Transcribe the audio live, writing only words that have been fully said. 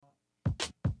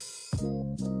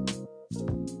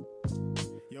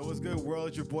good, world?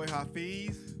 It's your boy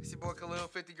Hafeez. It's your boy Khalil,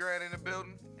 50 grand in the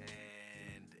building.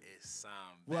 And it's Sam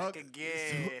back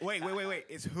again. Wait.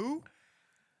 It's who?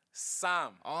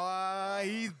 Sam. Oh,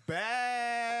 he's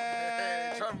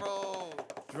back. Hey, drum roll.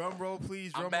 Drum roll,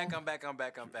 please. I'm back.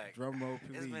 Drum roll,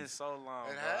 please. It's been so long,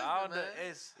 It bro. has been, man.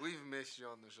 It's, We've missed you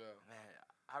on the show. man,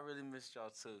 I really missed y'all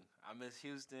too. I miss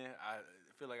Houston. I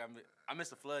feel like I missed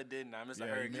the flood, didn't I? I missed the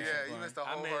hurricane. Yeah, you missed the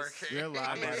whole hurricane. We're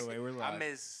live, by the way. We're live.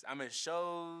 I miss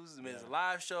shows, miss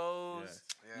live shows,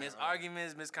 Yeah. miss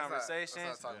arguments, miss conversations.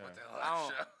 Let's not talk about that I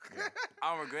last show.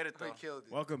 I don't regret it though. We killed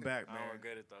it. Welcome back, I man. don't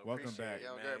regret it though. Welcome Appreciate back. it,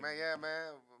 Yeah, man. good, man. Yeah, man.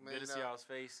 Good to see y'all's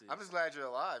faces. I'm just glad you're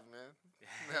alive, man.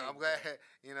 I'm glad,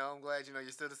 I'm glad, you're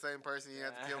still the same person. You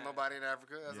have to kill nobody in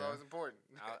Africa. That's always important.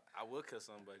 I will kill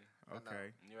somebody.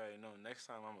 Okay. You already know. Next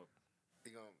time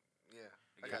You gonna, yeah.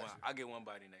 I'll get one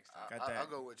body next time. I'll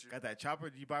go with you. Got that chopper?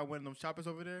 Did you buy one of them choppers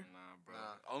over there? Nah, bro.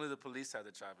 Nah. Only the police have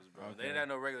the choppers, bro. Okay. They didn't have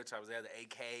no regular choppers. They have the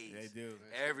AKs. They do.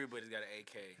 Everybody's got an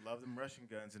AK. Love them Russian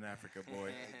guns in Africa, boy.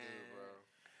 They do, bro.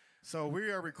 So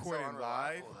we are recording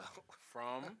live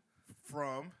From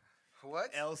from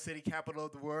What? L City, capital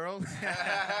of the world.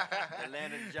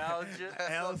 Atlanta,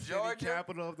 Georgia. L City, Georgia?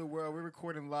 capital of the world. We're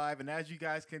recording live, and as you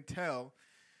guys can tell,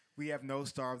 we have no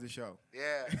star of the show.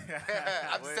 Yeah.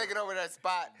 I'm just taking over that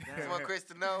spot. Just want Chris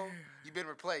to know you've been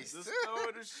replaced. The star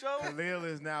of the show. Khalil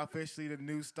is now officially the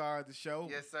new star of the show.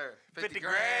 Yes, sir. 50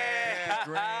 grand.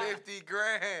 grand. 50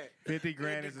 grand. 50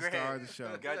 grand is the star of the show.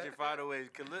 Got your father away.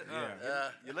 Yeah.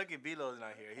 You're lucky B-Lo's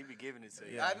not here. He be giving it to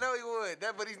you. Yeah. I know he would,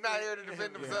 but he's not here to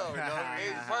defend himself.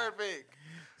 It's perfect.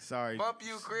 Sorry. Bump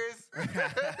you, Chris.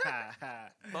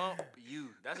 Bump you.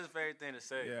 That's his favorite thing to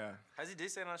say. Yeah. Did he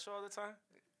say it on the show all the time?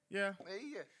 Yeah. Yeah,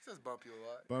 he says bump you a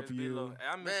lot. Bump Chris you. B-Lo.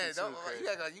 I miss Man, you too, Chris. you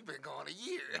act like you've been gone a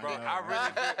year. Bro, know.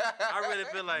 I really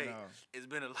feel like No. it's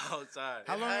been a long time.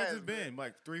 How long has has it been?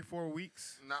 Like 3-4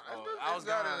 weeks? Nah, Oh, I I was was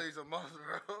got gone. at least a month,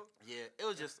 bro. Yeah, it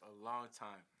was just a long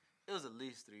time. It was at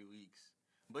least 3 weeks.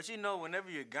 But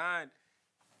whenever you're gone,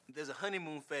 there's a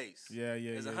honeymoon phase. Yeah.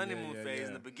 There's a honeymoon phase. yeah.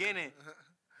 In the beginning,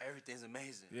 everything's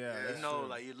amazing. Yeah, that's you know, true.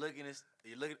 like you're looking at,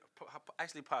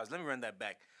 actually pause. Let me run that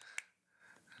back.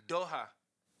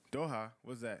 Doha,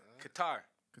 what's that? Qatar.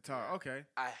 Qatar, okay.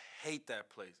 I hate that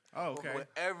place. Oh, okay. With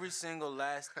every single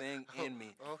last thing in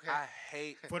me. Okay. I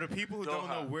hate. For the people who don't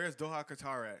Doha. know, where's Doha,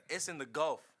 Qatar at? It's in the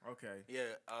Gulf. Okay. Yeah,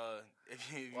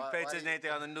 if you Why- pay why attention to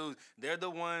anything on the news, they're the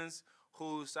ones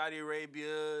who Saudi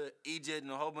Arabia, Egypt,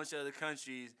 and a whole bunch of other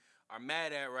countries are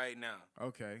mad at right now.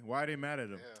 Okay. Why are they mad at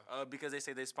him? Yeah. Because they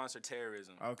say they sponsor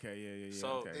terrorism. Okay, yeah.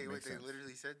 So- okay. Hey, wait, makes they sense.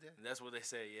 literally said that? That's what they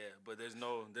say, yeah. But there's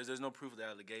no proof of the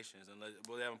allegations, unless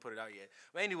they haven't put it out yet.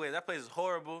 But anyway, that place is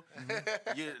horrible. And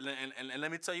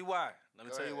let me tell you why. Go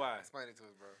ahead. Explain it to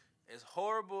us, bro. It's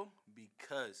horrible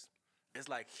because it's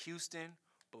like Houston,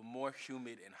 but more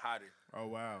humid and hotter. Oh,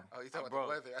 wow. Oh, you talking Bro.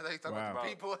 about the weather? I thought you talking Wow. about the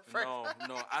people at first.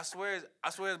 No. I swear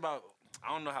it's about, I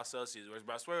don't know how Celsius works,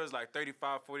 but I swear it was like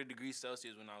 35, 40 degrees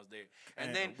Celsius when I was there.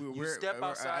 And then you step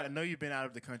outside. I know you've been out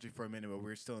of the country for a minute, but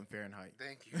we're still in Fahrenheit.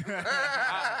 Thank you.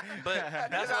 But That's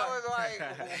that's I why, was like,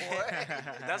 what?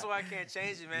 that's why I can't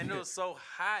change it, man. It was so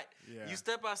hot. Yeah. You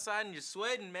step outside and you're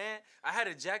sweating, man. I had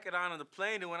a jacket on the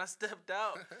plane, and when I stepped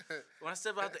out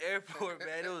the airport,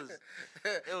 man, it was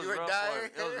You were rough dying?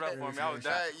 for me. It was rough for me. I was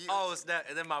dying. Yeah, Oh, snap.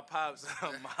 And then my pops,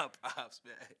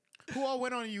 man. Who all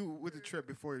went on you with the trip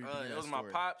before you? It was my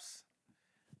pops,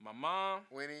 my mom,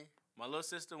 Winnie? my little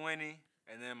sister Winnie,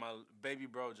 and then my baby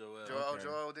bro Joel. Okay.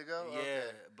 Joel did go? Yeah, Okay.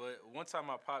 but one time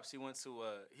my pops he went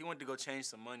to go change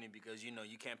some money because you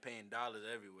can't pay in dollars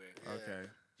everywhere. Okay.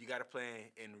 You got to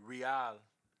play in real,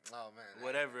 Oh, man.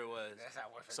 whatever it was. That's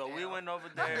not worth a So we damn. went over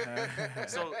there.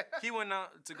 So he went out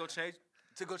to go change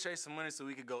some money so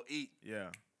we could go eat. Yeah.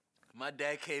 My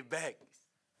dad came back.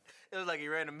 It was like he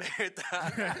ran a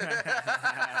marathon.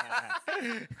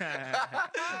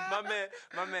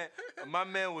 my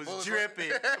man was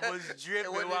dripping. Was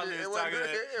dripping wasn't while even- he it was talking.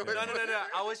 wasn't- it No.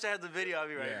 I wish I had the video of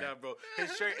me right Yeah. now, bro.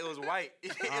 His shirt, it was white.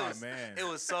 Man. It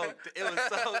was soaked.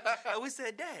 And we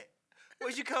said, Dad,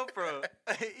 where'd you come from?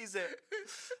 He said,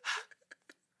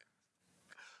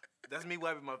 that's me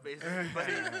wiping my face. But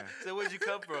he said, where'd you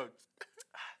come from?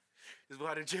 There's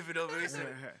water dripping over. He said,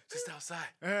 just outside.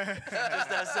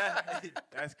 Just outside.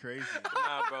 That's crazy.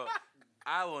 Nah, bro.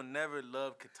 I will never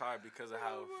love Qatar because of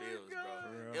how it feels, bro.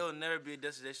 real. It will never be a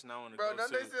destination I want to Bro, go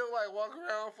don't to. they still like walk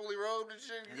around fully robed and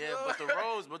shit? Yeah, but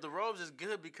the robes is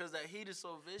good because that heat is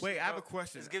so vicious. Wait, I have bro. a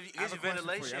question. It gives I have you a question for you.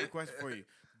 ventilation. I have a question for you.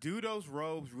 Do those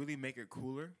robes really make it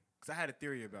cooler? Because I had a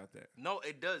theory about that. No,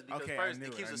 it does because Okay, first I it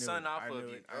knew keeps it, I the knew sun it, off I of knew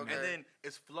you, it, I knew and it. then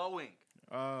it's flowing.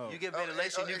 Oh. You get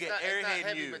ventilation. You it's get not- air it's not hitting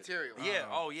heavy you. material. Yeah.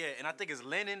 Oh. Oh yeah, and I think it's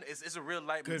linen. It's a real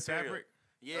light Good material. fabric?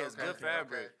 Yeah, it's Okay, good okay,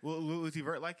 fabric. okay. Will Uzi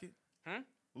Vert like it? Hmm?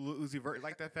 Will Uzi Vert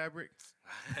like that fabric?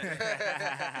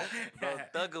 Bro,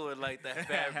 Thugger would like that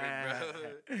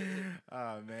fabric, bro.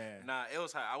 Oh, man. Nah, it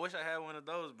was hot. I wish I had one of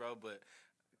those, bro. But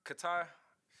Qatar,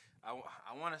 I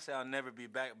want to say I'll never be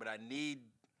back, but they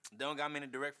don't got many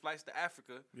direct flights to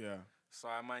Africa, Yeah. so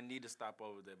I might need to stop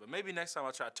over there. But maybe next time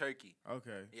I'll try Turkey.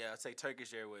 Okay. Yeah, I'll take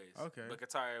Turkish Airways. Okay. But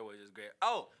Qatar Airways is great.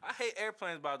 Oh, I hate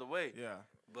airplanes, by the way. Yeah.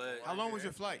 But How long was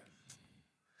your flight?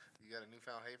 You got a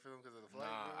newfound hate for them because of the flight?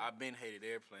 nah, I've been hated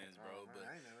airplanes, bro. Oh, but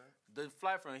I ain't know that. the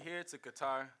flight from here to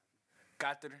Qatar,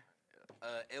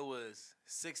 it was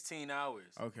 16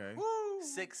 hours. Okay.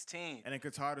 16. And then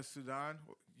Qatar to Sudan?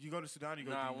 You go to Sudan, you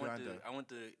go No, to Uganda? I went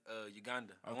to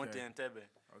Uganda. I went to Okay. Entebbe,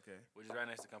 Okay. which is right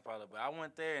next to Kampala. But I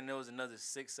went there and there was another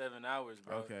 6-7 hours,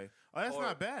 bro. Okay. Oh, that's Or-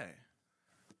 not bad.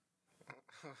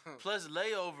 Plus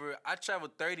layover, I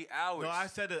traveled 30 hours. No, I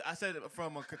said it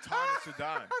from Qatar to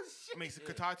Sudan. I mean,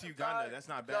 Qatar to Uganda. That's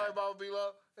not Sorry, bad. Mama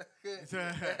B-Lo.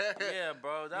 Yeah,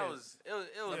 bro, that Yeah. was it was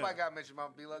Somebody got to mention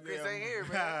Mama B-Lo. Chris ain't here,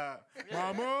 man.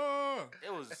 Mama.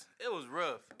 it was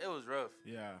rough. It was rough.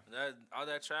 Yeah. All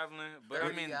that traveling, but I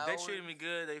 30 mean, they hours? treated me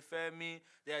good. They fed me.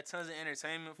 They had tons of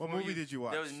entertainment. What for movie did you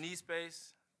watch? There was Knee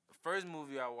Space. The first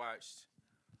movie I watched.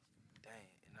 Dang,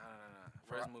 no.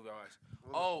 First movie I watched.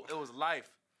 Oh, it was Life.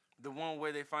 The one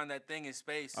where they find that thing in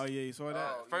space. Oh, yeah, you saw that?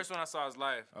 Oh, First one I saw was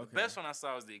Life. Okay. The best one I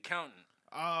saw was The Accountant.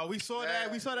 We saw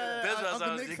that. We saw that. That's what I Uncle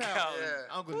saw was Nick's The house. Accountant.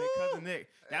 Yeah. Uncle Nick, cousin Nick.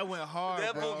 That went hard,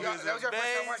 That bro. movie Y'all- was that was your first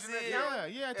time watching The amazing.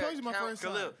 Accountant? Yeah, I told you my Yeah, first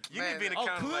time. Khalil, you Man, need to be an Oh,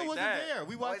 accountant Khalil like wasn't that. there.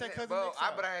 We watched that cousin Bro, Nick's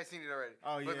house. but I had seen it already.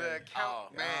 Oh, But yeah. the account,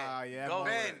 Oh, man. yeah, Go.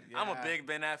 Ben. I'm a Yeah. big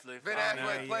Ben Affleck Ben fan.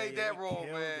 Affleck played that role, he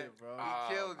killed man. it, bro.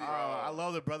 He killed it. I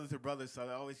love the brother to brother, so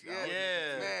I always Yeah.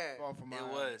 Yeah. fall for my It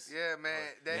was. Yeah, man.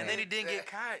 And then he didn't get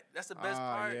caught. That's the best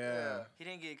part. Yeah. He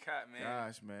didn't get caught, man.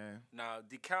 Gosh, man. Nah,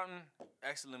 The Accountant,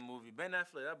 excellent movie. Ben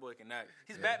Affleck, that boy can act.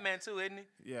 He's Yeah. Batman too, isn't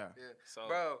he? Yeah. Yeah. So,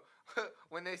 Bro,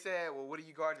 when they said, well, what do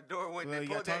you guard the door when Well, they you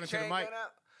pulled got that talking to the chain gun mic.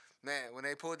 out? Man, when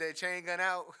they pulled that chain gun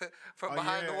out from Oh,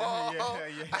 behind the yeah, wall,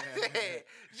 yeah. I said,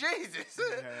 Jesus,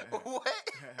 Yeah.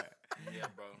 what? yeah,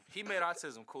 bro. He made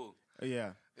autism cool.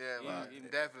 Yeah. Yeah, well, Yeah.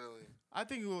 definitely. I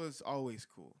think it was always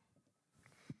cool.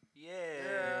 Yeah.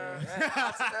 Yeah.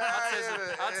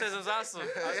 Autism's awesome.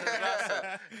 Autism's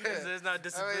awesome. It's not I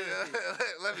disability. mean,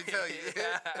 let me tell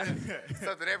you,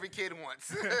 something every kid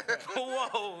wants.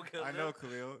 Whoa. I know,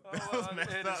 Khalil. Oh, That was man,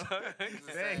 messed it's- up. Just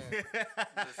Dang. saying.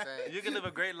 Just saying. You can live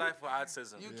a great life with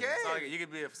autism. You It's can. all- you can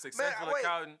be a Man, successful wait,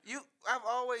 accountant. I've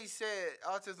always said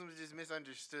autism is just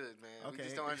misunderstood, man. We Okay,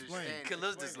 just don't explain. understand.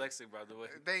 Khalil's Explain dyslexic, by the way.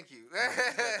 Thank you.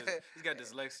 He's got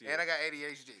dyslexia. And I got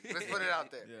ADHD. Let's put it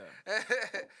out there.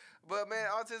 Yeah. But man,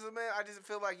 autism, man, I just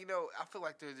feel like I feel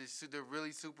like they're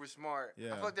really super smart.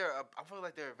 Yeah. I feel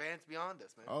like they're advanced beyond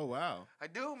us, man. Oh, wow. I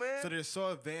do, man. So they're so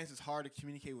advanced, it's hard to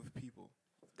communicate with people.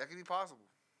 That could be possible.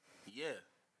 Yeah,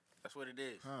 that's what it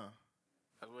is. Huh.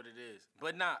 That's what it is.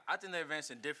 But nah, I think they're advanced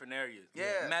in different areas.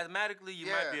 Yeah. Mathematically, you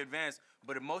might Yeah. be advanced,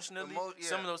 but emotionally, Yeah.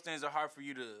 some of those things are hard for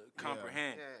you to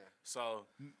comprehend. Yeah. So,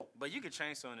 but you could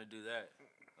train someone to do that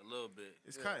a little bit.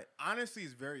 It's Yeah. kind of, honestly,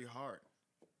 it's very hard.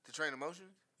 To train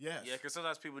emotions? Yes. Yeah, because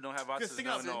sometimes people don't have 'Cause autism, think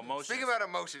don't of- know emotions. Speaking about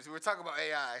emotions, we were talking about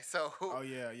AI. So. Oh,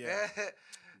 yeah.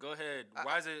 Go ahead.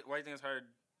 Why do you think it's hard?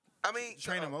 I mean.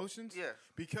 Train emotions? Yeah.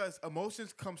 Because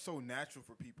emotions come so natural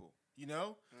for people, you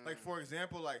know? Like, for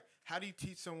example, like, how do you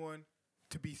teach someone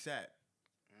to be sad?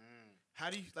 How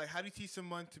do you teach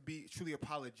someone to be truly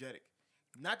apologetic?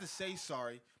 Not to say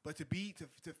sorry, but to feel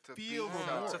be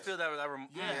remorse. To feel that.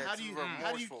 Yeah, how do you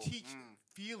remorseful. teach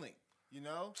feeling, you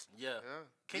know? Yeah. Yeah.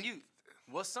 Can you?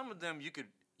 Well, some of them you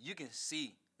can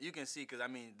see. You can see because I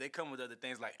mean they come with other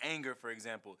things like anger, for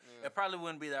example. It probably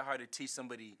wouldn't be that hard to teach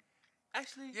somebody.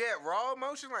 Actually, Yeah, raw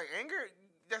emotion like anger.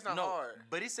 That's not no. hard.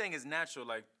 But he's saying it's natural,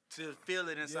 like to feel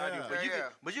it inside you. Yeah. But Yeah.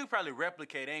 but you can probably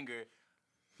replicate anger.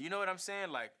 You know what I'm saying?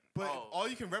 Like, But oh, all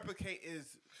you can replicate is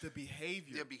the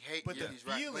behavior. Yeah, behavior. But yeah, the he's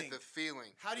right. feeling. But the feeling.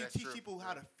 How do you That's teach true. people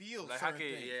how to feel like how certain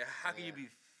can things? how can you be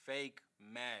fake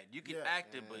mad? You can Yeah.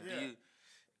 act it, but Yeah. do you?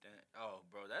 Oh,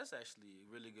 bro, that's actually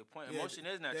a really good point. Yeah, Emotion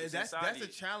is natural. It's That's inside a you.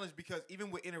 challenge because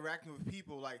even with interacting with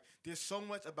people, like there's so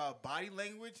much about body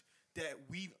language that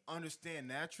we understand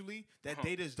naturally that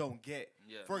they just don't get.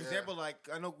 Yeah. For example, like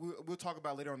I know we'll talk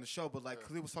about later on the show, but like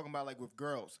Khalil was talking about like with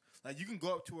girls, like you can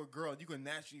go up to a girl and you can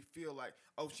naturally feel like,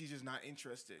 oh, she's just not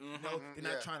interested. You know,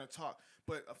 they're not trying to talk.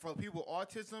 But for people with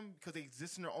autism, because they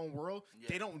exist in their own world,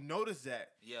 they don't notice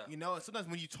that. Yeah. You know, and sometimes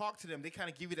when you talk to them, they kind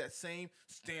of give you that same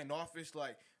standoffish,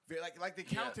 like the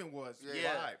accountant was vibe. You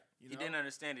know? He didn't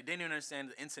understand it. Didn't even understand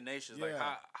the intonations, like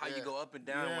how you go up and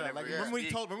down whenever like, remember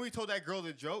when he told that girl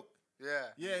the joke?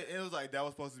 Yeah, it was like that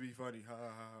was supposed to be funny. Ha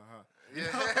ha ha ha. Yeah.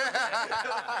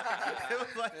 it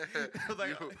was like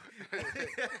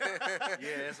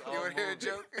it's all you want to hear a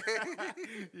joke?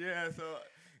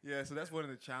 So that's one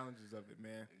of the challenges of it,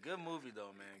 man. Good movie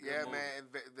though, man. Good movie. Man.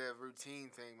 The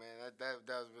routine thing, man. That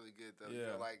was really good though. Yeah. You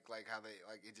know, like how they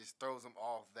like it just throws them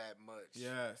off that much.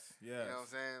 Yes. You know what I'm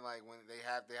saying? Like when they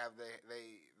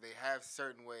have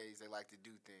certain ways they like to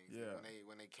do things. Yeah.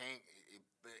 When they can't,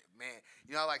 man,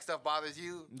 you know, like stuff bothers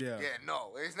you. Yeah.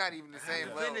 No, it's not even the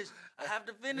same level. I have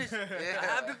to finish. I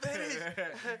have to finish.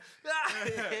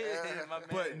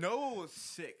 But Noah was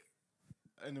sick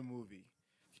in the movie.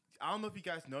 I don't know if you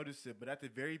guys noticed it, but at the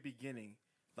very beginning,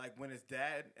 like when his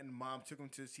dad and mom took him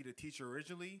to see the teacher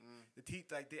originally,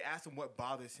 they asked him what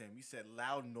bothers him. He said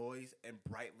loud noise and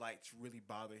bright lights really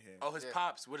bother him. Oh, his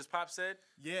pops. What his pops said?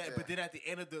 Yeah, but then at the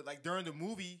end of during the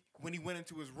movie, when he went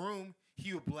into his room,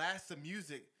 he would blast the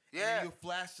music. Yeah. And he would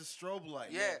flash the strobe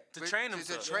light. Yeah. To train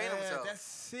himself. That's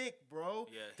sick, bro.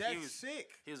 Yeah. That's sick.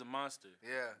 He was a monster.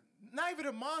 Yeah. Not even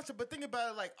a monster, but think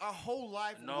about it, like our whole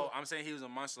life. No, I'm saying he was a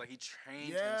monster. Like he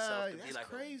trained himself to be like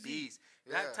crazy. A beast.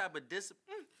 That type of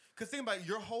discipline. Because think about it,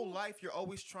 your whole life, you're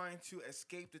always trying to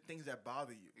escape the things that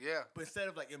bother you. Yeah. But instead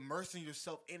of like immersing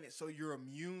yourself in it, so you're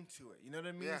immune to it. You know what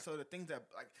I mean? Yeah. So the things that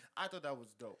I thought that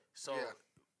was dope. So,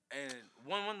 and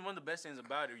one of the best things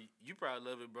about it, you probably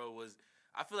love it, bro, was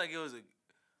I feel like it was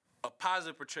a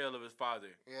positive portrayal of his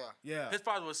father. Yeah. His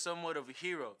father was somewhat of a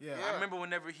hero. Yeah. I remember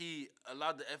whenever he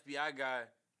allowed the FBI guy,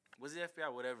 was it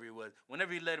FBI, whatever he was,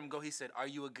 whenever he let him go, he said, "Are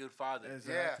you a good father?"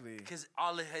 Exactly. Because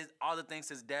all the things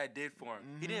his dad did for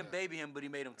him. He didn't baby him, but he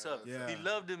made him tough. Yeah. He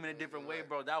loved him in a different way,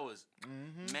 bro. That was,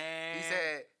 man. He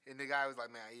said, and the guy was like,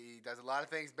 man, he does a lot of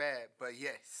things bad, but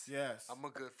yes, I'm a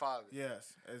good father.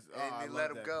 Yes. And they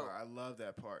let him go. Part. I love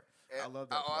that part. And I love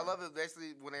that part. I love it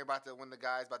basically when the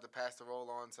guy's about to pass the role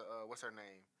on to, what's her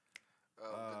name?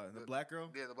 The black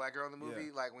girl? Yeah, the black girl in the movie.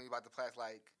 Yeah. Like when he's about to pass,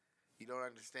 like, you don't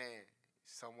understand.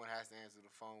 Someone has to answer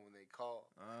the phone when they call.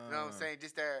 You know what I'm saying?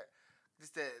 Just that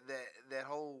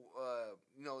whole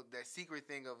that secret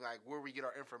thing of like where we get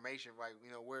our information, like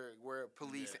where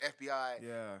police,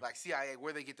 FBI, like CIA,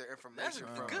 where they get their information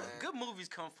from. Good movies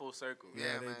come full circle.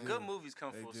 Yeah, man. Good movies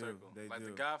come full circle. Like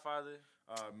The Godfather.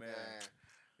 Oh man,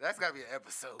 that's gotta be an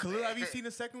episode. Khalil, have you seen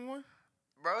the second one?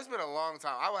 Bro, it's been a long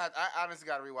time. I honestly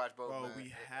got to rewatch both. Bro, man.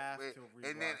 We have to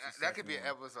rewatch. And then that could be an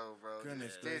episode, bro.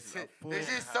 Goodness gracious. There's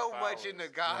just so much in The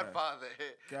Godfather.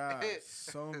 God,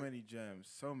 so many gems.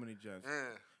 So many gems.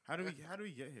 How do we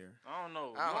get here? I don't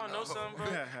know. You want to know something, bro?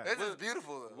 This is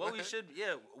beautiful, though. What we should,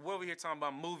 we're over here talking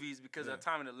about movies because our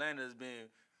time in Atlanta has been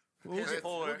poor.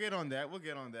 We'll get on that. What were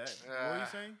you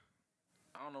saying?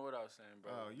 I don't know what I was saying, bro.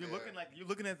 Oh, you're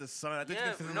looking at the sun. I think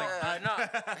no.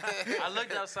 I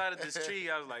looked outside of this tree.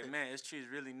 I was like, man, this tree is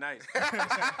really nice.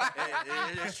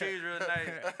 This tree is real nice.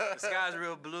 The sky's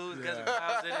real blue. There's some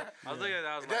clouds in it. I was looking at it.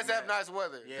 I was it does have nice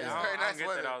weather. Yeah, it's very nice get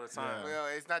weather. that all the time. Well,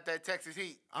 it's not that Texas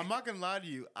heat. I'm not gonna lie to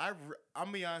you. I'm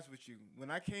gonna be honest with you.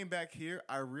 When I came back here,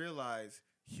 I realized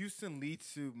Houston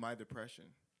leads to my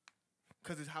depression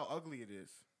because it's how ugly it is.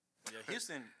 Yeah,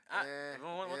 Houston.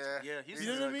 Houston. You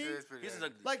know what I mean?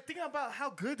 Like thinking about how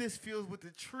good this feels with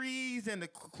the trees and the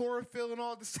chlorophyll and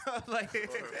all this stuff. Like, I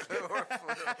feel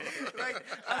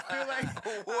like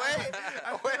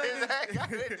what does that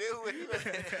got to do with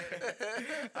it?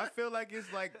 I feel like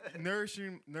it's like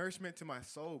nourishment to my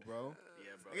soul, bro.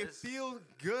 Yeah, bro. It feels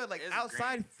good. Like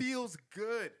outside feels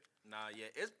good. Nah,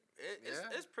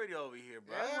 it's pretty over here,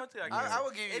 bro. Yeah. I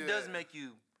would give you. It does make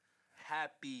you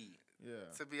happy.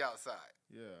 Yeah. To be outside.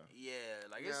 Yeah. Yeah,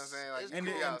 like you know what I'm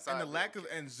saying? Like and the lack of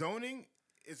zoning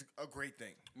is a great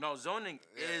thing. No, zoning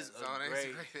is a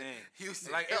great thing.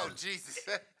 Houston, like Jesus.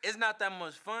 It's not that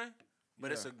much fun,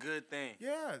 but it's a good thing.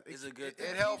 Yeah, it's a good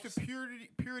thing. It helps the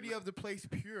purity of the place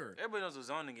pure. Everybody knows what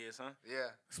zoning is, huh?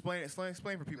 Yeah. Explain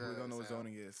for people who don't know what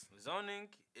zoning is. Zoning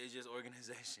is just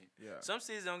organization. Yeah. Some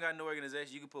cities don't got no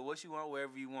organization. You can put what you want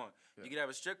wherever you want. Yeah. You can have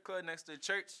a strip club next to a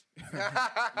church. You can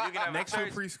have next to a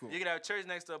preschool. You can have a church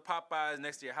next to a Popeyes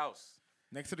next to your house.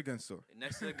 Next to the gun store.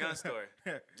 Next to the gun store.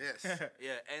 Yes.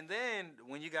 Yeah, and then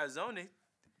when you got zoning,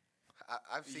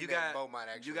 I've seen that in Beaumont,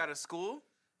 actually. You got a school.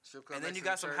 And then you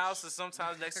got some houses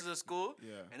sometimes next to the school.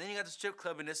 Yeah. And then you got the strip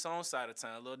club in its own side of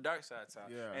town, a little dark side of town.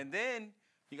 Yeah. And then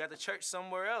you got the church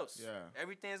somewhere else. Yeah.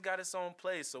 Everything's got its own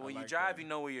place. So when you like drive, that. you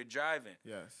know where you're driving.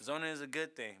 Yes. Zoning is a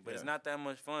good thing, but it's not that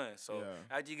much fun. So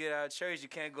Yeah. after you get out of church, you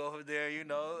can't go over there, you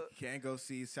know. Can't go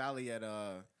see Sally at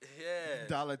Yeah.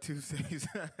 Dollar Tuesdays.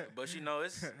 But you know,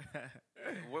 it's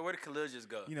where did Khalil just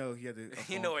go? You know, he had the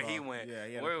You know where call. he went. Yeah,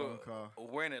 he had a phone call.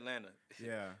 We're in Atlanta.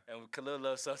 Yeah. And Khalil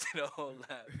loves something a whole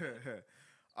lot.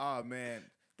 Oh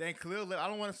man. Then Khalil, I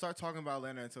don't want to start talking about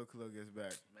Atlanta until Khalil gets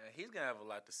back. Man, he's gonna have a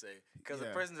lot to say because the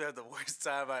person who has the worst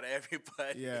time out of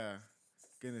everybody. Yeah.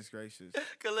 Goodness gracious.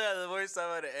 Khalil has the worst time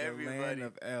out of everybody. The land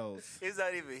of L's. He's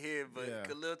not even here, but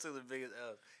Khalil took the biggest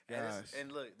L.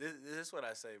 And look, this is what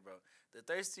I say, bro. The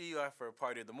thirstier you are for a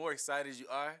party, the more excited you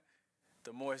are,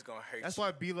 the more it's gonna hurt That's you.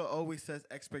 why Bila always says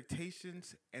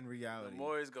expectations and reality. The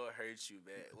more it's gonna hurt you,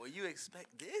 man. Well, you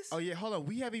expect this? Oh yeah, hold on.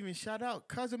 We haven't even shout out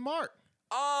Cousin Mark.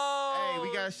 Oh, hey,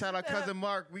 we gotta shout out Cousin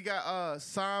Mark. We got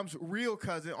Sam's real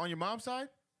cousin on your mom's side.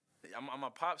 I'm on my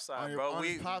pop side, on bro. On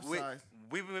we pop side.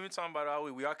 We've been talking about it all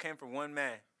week. We all came from one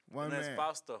man. One man. That's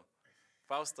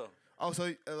Fausto. Oh,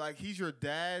 so like he's your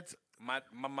dad's. My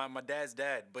dad's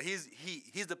dad, but he's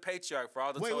the patriarch for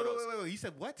all the Totos. Wait. He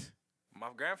said what? My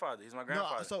grandfather. He's my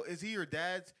grandfather. No, so is he your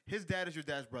dad's? His dad is your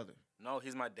dad's brother. No,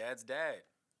 he's my dad's dad.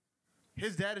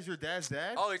 His dad is your dad's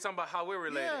dad? Oh, you're talking about how we're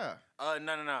related? Yeah.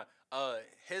 No.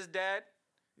 His dad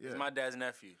is my dad's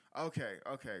nephew. Okay,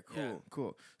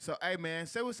 cool. So, hey, man,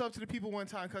 say what's up to the people one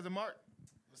time, Cousin Mark.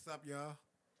 What's up, y'all?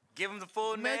 Give him the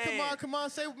full name. Man, come on.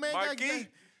 Say, man, Marquis.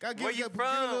 Where you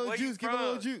from? Give a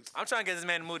little juice. I'm trying to get this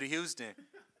man to move to Houston.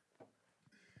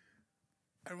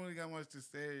 I don't really got much to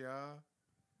say,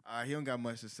 y'all. He don't got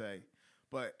much to say.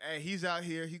 But, hey, he's out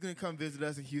here. He's going to come visit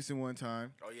us in Houston one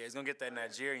time. Oh, yeah, he's going to get that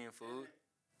Nigerian food.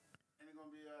 And it's going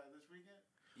to be this weekend?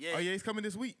 Yeah. Oh, yeah, he's coming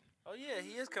this week. Oh, yeah,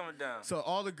 he is coming down. So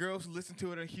all the girls who listen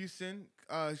to it in Houston,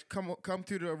 come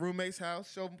to the roommate's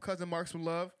house. Show Cousin Mark some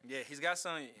love. Yeah, he's got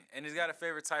a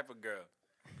favorite type of girl.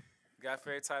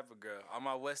 All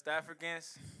my West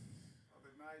Africans. All the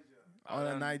Niger.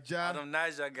 All them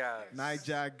Niger guys.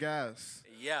 Niger guys.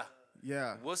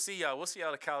 Yeah. We'll see y'all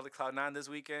at Cloud 9 this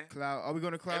weekend. Are we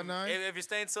going to Cloud 9? If you're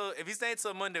staying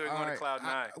till Monday, we're going to Cloud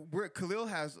 9. Khalil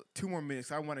has 2 more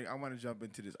minutes. I want to jump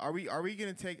into this. Are we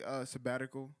going to take a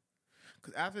sabbatical?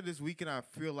 Because after this weekend, I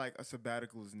feel like a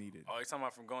sabbatical is needed. Oh, you're talking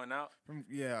about from going out?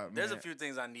 There's a few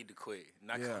things I need to quit.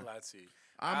 Not gonna lie to you.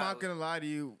 I'm not gonna lie to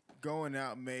you. Going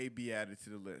out may be added to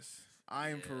the list. I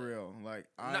am for real.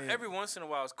 Every once in a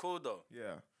while is cool though.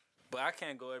 Yeah. But I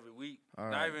can't go every week. All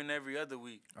Not right. even every other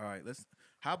week. All right.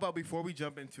 How about before we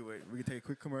jump into it, we can take a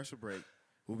quick commercial break.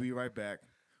 We'll be right back.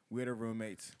 We're the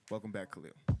roommates. Welcome back,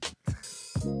 Khalil.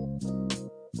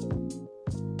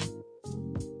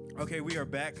 Okay, we are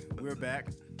back. We're back.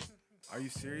 Are you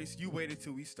serious? You waited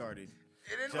till we started.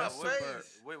 It in my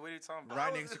face. Wait, what are you talking about?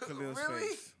 Right next to Khalil's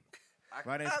face.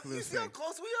 Right next to Khalil's face. You see how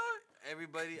close we are?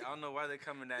 Everybody, I don't know why they're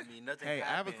coming at me. Nothing Hey,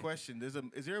 happened. I have a question.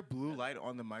 Is there a blue light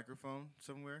on the microphone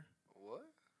somewhere? What?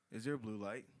 Is there a blue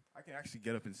light? I can actually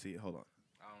get up and see it. Hold on.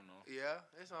 I don't know. Yeah,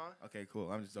 it's on. Okay,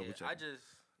 cool. I'm just double checking.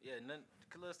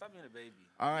 Khalil, stop being a baby.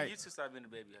 All right. You two stop being a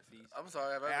baby, Hafeez. I'm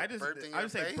sorry. Have I burped in your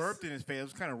face? I just say burped in his face. It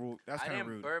was kind of rude. That's kind of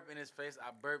rude. I didn't burp in his face.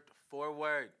 I burped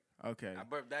forward. Okay. I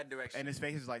burped that direction. And his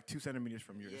face is like 2 centimeters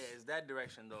from yours. Yeah, it's that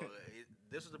direction though.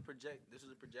 This was a projection.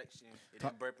 It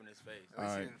didn't burp in his face. At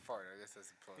least he didn't fart. I guess that's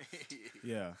a plus.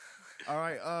 Yeah. All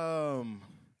right.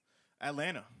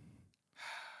 Atlanta,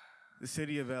 the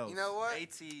city of L's. You know what?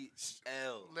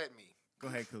 ATL. Let me. Go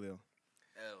ahead, Khalil.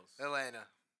 L's. Atlanta.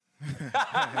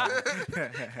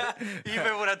 You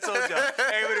remember what I told y'all?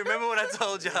 Everybody remember what I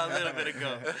told y'all a little bit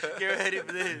ago. Get ready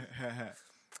for this.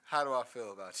 How do I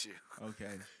feel about you?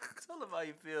 Okay. Tell them how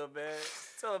you feel, man.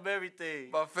 Tell them everything.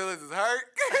 My feelings is hurt.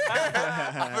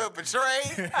 I feel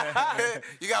betrayed.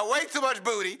 You got way too much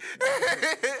booty.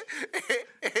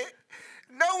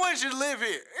 No one should live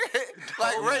here.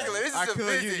 Like regular. This is a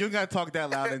visit. You gotta talk that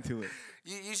loud into it.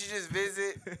 You should just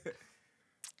visit.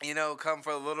 Come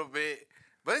for a little bit.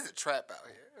 But it's a trap out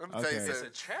here. Let me tell you something.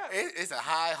 It's a trap. It's a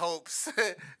high hopes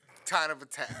kind of a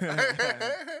town.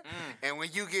 And when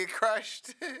you get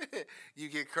crushed, you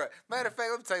get crushed. Matter of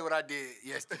fact, let me tell you what I did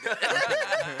yesterday.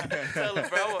 Tell him,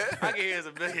 bro. I can hear this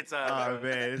a million times. Oh,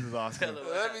 man, this is awesome.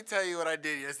 Let me tell you what I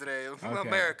did yesterday.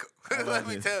 America. Let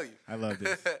me tell you. I love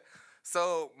this.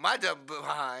 So my dumb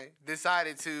behind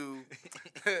decided to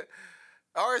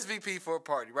RSVP for a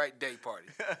party, right? Day party.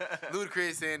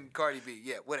 Ludacris and Cardi B.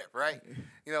 Yeah, whatever, right?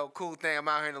 You know, cool thing. I'm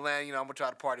out here in Atlanta. You know, I'm going to try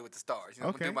to party with the stars. You know,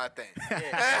 okay. I'm going to do my thing.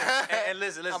 Yeah. and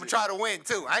listen. I'm going to try to win,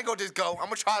 too. I ain't going to just go. I'm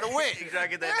going to try to win. You try to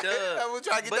get that dub. I'm going to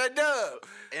try to get that dub.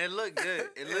 And it looked good.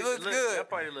 It looked good. That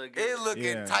party looked good. It looked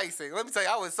enticing. Let me tell you,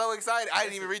 I was so excited. I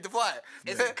didn't even read the flyer.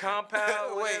 It's a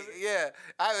compound. Wait, yeah.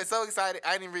 I was so excited.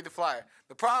 I didn't even read the flyer.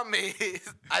 The problem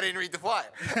is, I didn't read the flyer.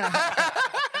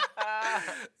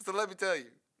 So let me tell you.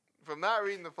 From not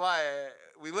reading the flyer,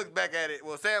 we looked back at it.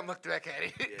 Well, Sam looked back at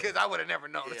it because I would have never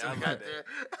known until we got there.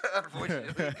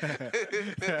 Unfortunately,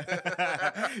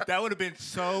 that would have been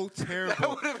so terrible. That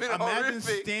would have been Imagine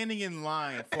horrific. Standing in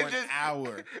line for an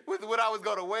hour with what I was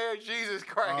going to wear. Jesus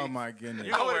Christ! Oh my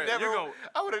goodness! I would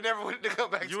have never wanted to come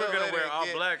back. You were gonna wear all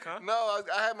black, huh? No,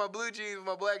 I had my blue jeans with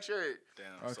my black shirt.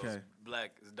 Damn. Okay. So it's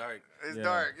black. It's dark. It's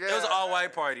dark. Yeah. It was an all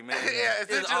white party, man. Yeah, it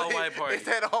was an all white party. It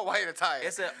said all white attire.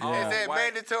 It said all It said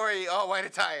white. mandatory all white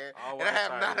attire. All and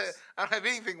white I don't have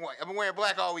anything white. I've been wearing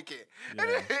black all weekend.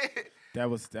 Yeah. that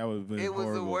would have been It was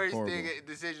horrible, the worst horrible.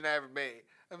 decision I ever made.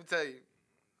 Let me tell you.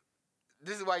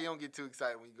 This is why you don't get too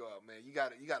excited when you go out, man. You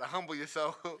gotta humble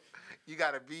yourself. You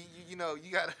gotta be, you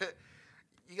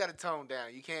gotta tone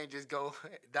down. You can't just go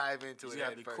dive into it. You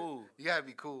gotta be cool. You gotta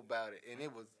be cool about it. And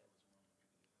it was.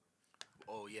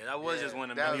 Oh yeah, that was just one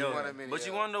of many. Many. But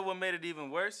you wanna know what made it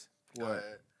even worse? What?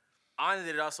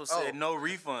 Honestly, it also said no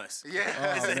refunds.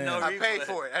 Yeah, it said no refunds. I paid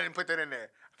for it. I didn't put that in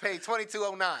there. I paid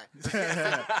 $22.09.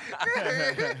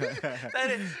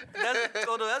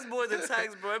 That's more than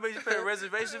tax, bro. Everybody just pay a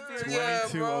reservation fee. Yeah,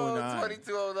 bro.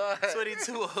 $22.09.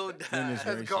 $22.09.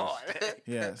 That's gone.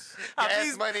 Yes.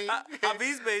 Gas money.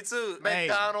 Hafeez paid too.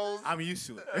 McDonald's. I'm used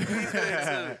to it.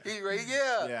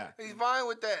 Yeah. He's fine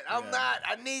with that. I'm not.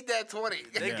 I need that 20.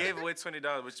 They gave away $20,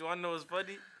 but you wanna know what's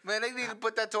funny? Man, they need to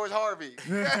put that towards Harvey.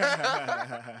 You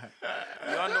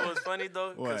wanna know what's funny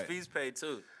though? Because Fees paid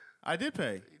too. I did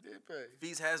pay. He did pay.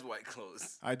 Fees has white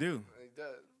clothes. I do. He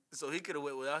does. So he could have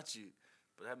went without you,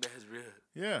 but that man is real.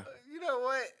 Yeah. You know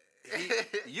what?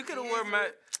 You could have worn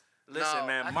my. Listen,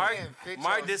 man.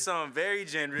 Mark did something very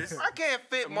generous. I can't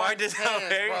fit Mark did something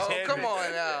very generous. Come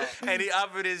on now. And he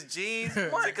offered his jeans.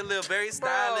 Took a little very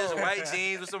stylish white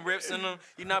jeans with some rips in them.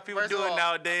 You know how people do it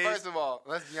nowadays. First of all,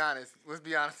 let's be honest.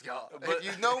 Y'all. If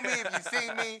you know me, if you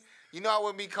see me, you know I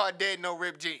wouldn't be caught dead in no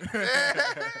ripped jeans.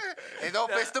 And don't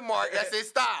fist the Mark. That's his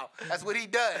style. That's what he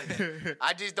does.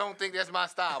 I just don't think that's my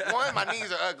style. One, my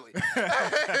knees are ugly.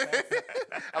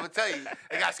 I'm going to tell you,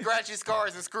 they got scratches,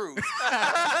 scars, and screws.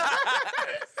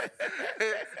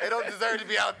 They don't deserve to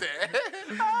be out there.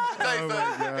 Tell you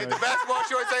if the basketball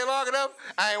shorts ain't long enough,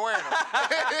 I ain't wearing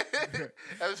them.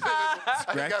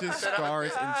 Scratches,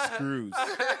 scars, and screws.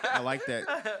 I like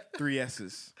that. 3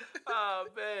 S's. Oh,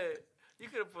 man. You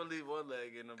could have put leave one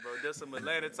leg in them, bro. Just some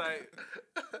Atlanta type.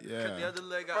 Yeah. Cut the other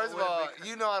leg out. First of all,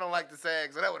 you know I don't like the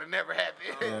sag, so that would have never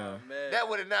happened. Oh, man. That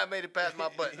would have not made it past my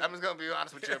butt. I'm just gonna be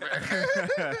honest with you, man.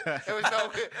 There was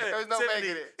no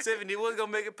making it. Tiffany wasn't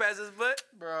gonna make it past his butt,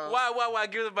 bro. Why?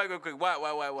 Give the mic real quick. Why?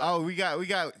 Oh, we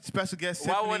got special guest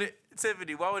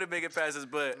Tiffany. Why would it make it past his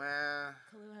butt? Man.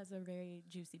 Khalil has a very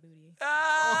juicy booty.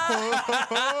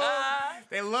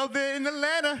 They love it in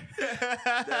Atlanta.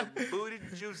 That booty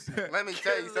juicy. Let me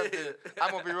tell you something.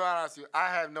 I'm gonna be real honest with you. I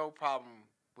have no problem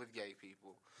with gay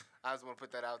people. I just want to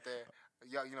put that out there.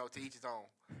 You know, to each his own.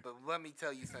 But let me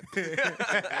tell you something.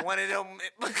 One of them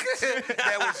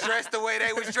that was dressed the way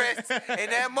they was dressed in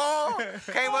that mall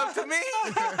came up to me.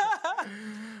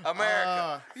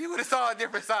 America, you would have saw a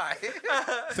different side.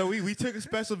 So we took a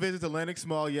special visit to Lenox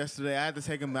Mall yesterday. I had to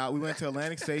take him out. We went to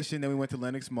Atlantic Station, then we went to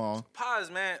Lenox Mall.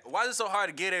 Pause, man. Why is it so hard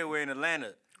to get everywhere in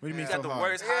Atlanta? What do you mean got so the hard?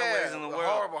 worst highways in the world.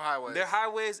 Horrible highways. Their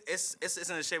highways, it's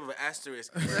in the shape of an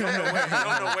asterisk. You don't know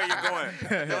where you're going.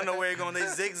 You don't know where you're going. They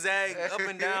zigzag up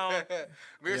and down.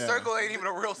 Your circle ain't even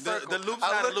a real circle. The loop's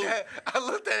not a loop. I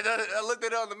looked at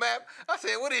it on the map. I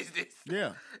said, "What is this?"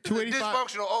 Yeah, 285.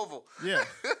 Dysfunctional oval. Yeah.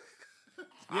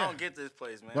 I don't get this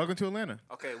place, man. Welcome to Atlanta.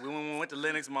 Okay, we went to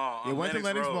Lenox Mall. We went to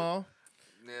Lenox Mall.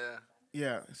 Yeah.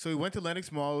 Yeah, so we went to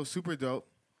Lenox Mall. It was super dope.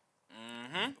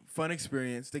 Mm-hmm. Fun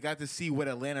experience. They got to see what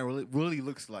Atlanta really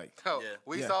looks like. Oh,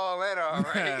 we saw Atlanta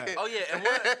already. Oh, yeah. And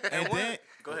what? And then,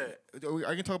 go ahead. Are you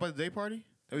going to talk about the day party?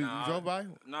 You drove by?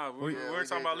 No, we were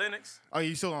talking about Lenox. Oh,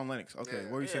 you still on Lenox? Okay,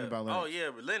 what were you saying about Lenox? Oh yeah,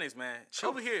 but Lenox, man.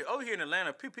 Over here in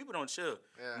Atlanta, people don't chill.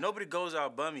 Yeah. Nobody goes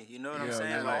out bummy. You know what I'm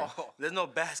saying? Yeah. Like, there's no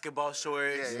basketball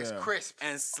shorts. Yeah, it's crisp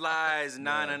and slides.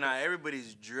 Nah.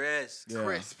 Everybody's dressed.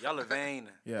 crisp. Y'all are vain.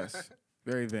 Yes,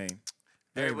 very vain.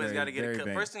 Everybody's got to get a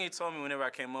cut. First thing he told me whenever I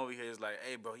came over here is like,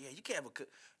 "Hey, bro, yeah, you can't have a cut.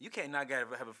 You can't not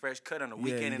have a fresh cut on a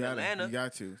weekend in Atlanta. You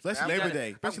got to. Especially Labor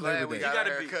Day. Especially Labor Day.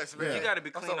 You got to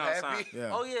be clean outside.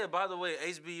 Yeah. Oh yeah. By the way,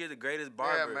 HB, you're the greatest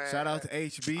barber. Yeah, shout out to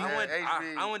HB.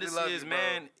 I went to see his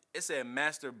man. It said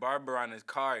Master Barber on his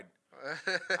card.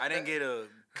 I didn't get a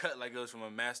cut like it was from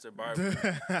a master barber. You know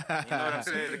what I'm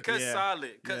saying? The cut's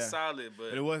solid,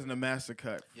 but it wasn't a master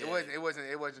cut. Yeah. It wasn't.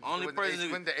 Only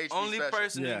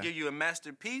person that give you a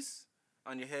masterpiece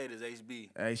on your head is HB.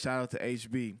 Hey, shout out to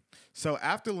HB. So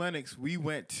after Lennox, we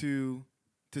went to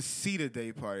see the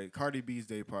day party, Cardi B's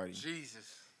day party.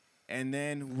 Jesus. And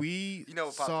then we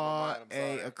saw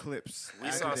a eclipse. We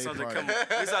saw something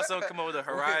come over the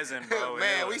horizon, bro.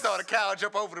 Man, we saw the cow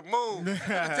jump over the moon. Let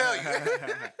me tell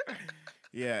you.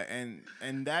 Yeah,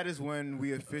 and that is when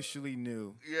we officially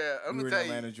knew. Yeah, I'm we gonna tell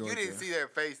Atlanta, you, Georgia. you didn't see their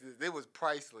faces. It was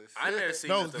priceless. I never seen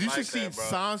no, nothing you like should see bro.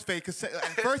 Sam's face because at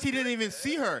first he didn't even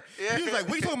see her. Yeah. He was like,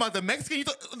 "What are you talking about? The Mexican?" You he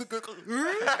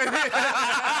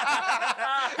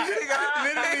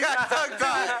got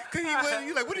tongue-tied. Cause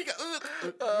he like, "What do you got?"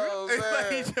 Oh man,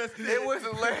 like it was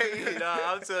hilarious. Nah,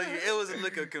 I'm telling you, it was a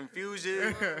look of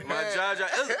confusion. My jaw,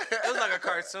 it was like a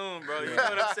cartoon, bro. You know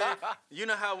what I'm saying? You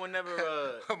know how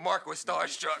whenever Mark was starstruck.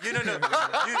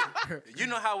 You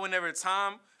know how whenever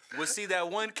Tom would see that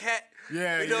one cat,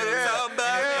 yeah, you know what I'm talking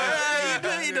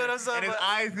about? You know what I'm talking about? And his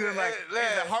eyes were like,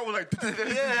 and the heart was like,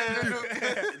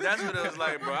 that's what it was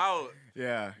like, bro.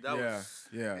 Yeah, man.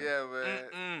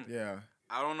 Yeah.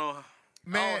 I don't know. I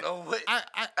Man, don't know what. I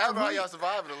don't know how y'all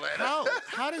survive in Atlanta.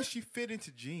 How does she fit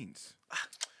into jeans?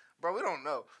 Bro, we don't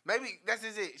know. Maybe that's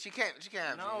just it. She can't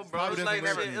have no, jeans. bro. It's like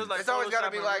never. It's always got to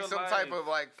be like some type of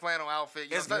like flannel outfit.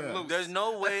 You know, something loose. There's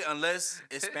no way unless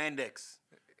it's spandex.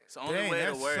 It's the only way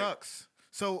to wear. That sucks.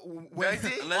 So unless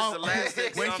the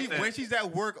last when she's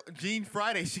at work, Jean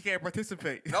Friday, she can't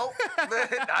participate. Nope, not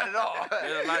at all.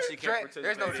 There's a lot she can't participate.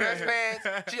 There's no dress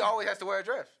pants. She always has to wear a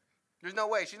dress. There's no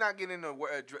way she's not getting into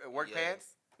work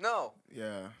pants. No.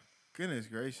 Yeah. Goodness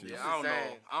gracious. Yeah, I don't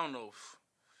know.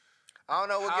 I don't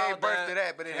know what gave birth to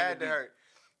that, but it had to hurt.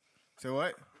 So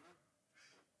what?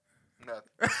 Nothing.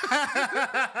 Yeah,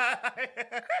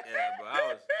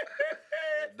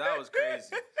 but that was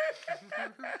crazy.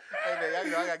 Hey man,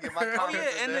 I gotta get my comments. Oh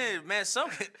yeah, and then man, some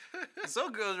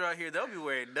girls right here, they'll be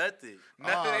wearing nothing.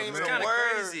 Nothing ain't even a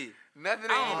word. Crazy.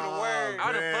 Nothing ain't even a word.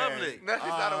 Out in public. Nothing's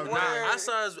not a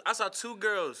word. I saw two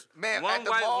girls. Man, one at the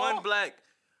white, ball? one black.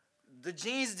 The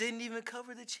jeans didn't even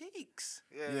cover the cheeks.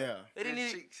 Yeah. They didn't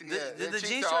even, the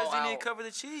jean shorts didn't even cover the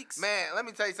cheeks. Man, let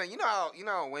me tell you something. You know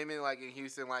how women like in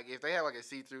Houston, like if they have like a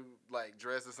see-through like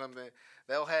dress or something,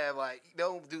 they'll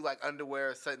do like underwear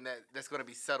or something that's gonna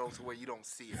be subtle to where you don't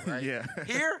see it, right? Yeah.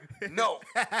 Here, no.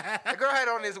 The girl had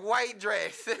on this white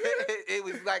dress. It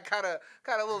was like kind of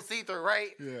a little see-through,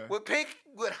 right? Yeah. With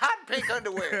hot pink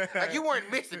underwear. Like you weren't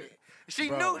missing it.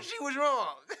 She knew she was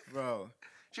wrong. Bro.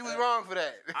 She was wrong for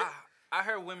that. I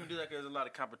heard women do like there's a lot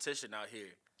of competition out here.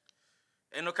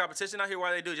 Ain't no competition out here.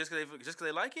 Why they do it? Just cause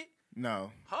they like it?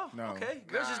 No. Huh? No. Okay.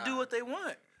 Girls just do what they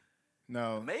want.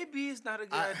 No. Maybe it's not a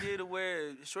good idea to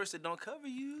wear shorts that don't cover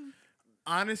you.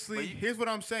 Honestly, here's what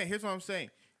I'm saying.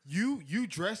 You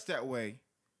dress that way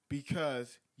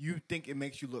because you think it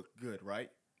makes you look good, right?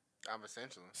 I'm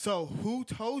essentially. So who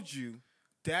told you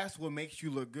that's what makes you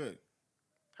look good?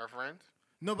 Her friends?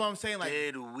 No, but I'm saying like the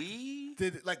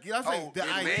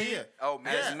idea. Men? Oh,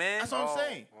 men. As men? That's what I'm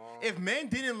saying. If men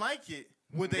didn't like it,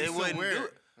 would they still wear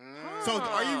it? So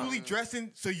are you really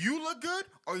dressing so you look good,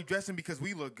 or are you dressing because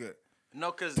we look good? No,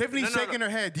 because Tiffany's shaking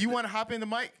her head. Do you want to hop in the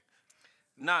mic?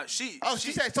 Nah, she. Oh,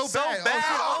 she said so bad. So bad.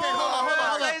 Okay, hold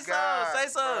on.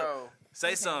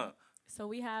 Say something. So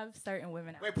we have certain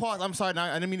women out. Wait, pause. I'm sorry.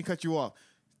 I didn't mean to cut you off.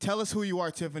 Tell us who you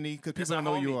are, Tiffany, because people don't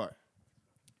know who you are.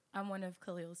 I'm one of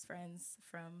Khalil's friends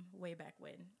from way back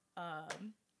when.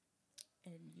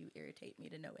 And you irritate me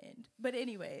to no end. But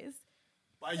anyways.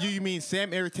 By you mean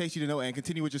Sam irritates you to no end.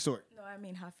 Continue with your story. No, I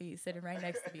mean Hafeez sitting right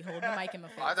next to me holding the mic in my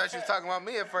face. I thought she was talking about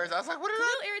me at first. I was like, what is that?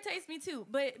 Khalil irritates me too.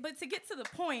 But to get to the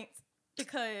point,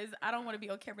 because I don't want to be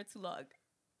on camera too long,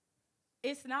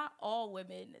 it's not all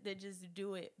women that just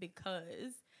do it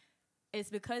because it's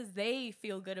because they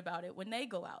feel good about it when they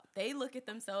go out. They look at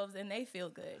themselves and they feel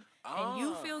good. And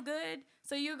you feel good,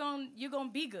 so you're gonna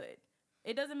be good.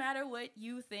 It doesn't matter what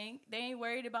you think. They ain't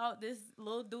worried about this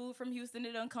little dude from Houston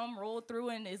that done roll through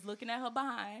and is looking at her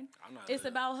behind. It's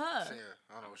about her. Yeah,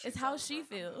 I don't know what it's how she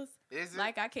feels.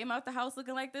 Like I came out the house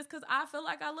looking like this because I feel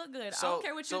like I look good. I don't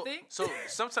care what you think. So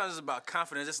sometimes it's about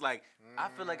confidence. It's like I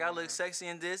feel like I look sexy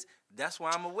in this. That's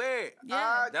why I'm gonna wear it.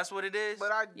 Yeah, that's what it is.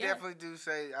 But I definitely do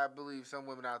say I believe some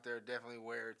women out there definitely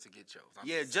wear it to get chose.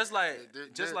 Just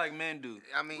like men do.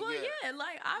 I mean,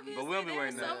 like obviously but we'll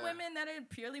there's some women that are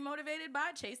purely motivated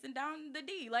by chasing down the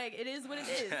D. Like it is what it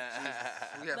is.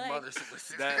 We have mothers who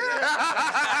listen. They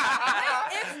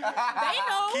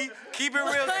know. Keep it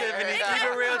real, Tiffany. Keep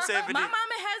it real, Tiffany. My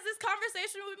mama has this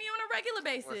conversation with me on a regular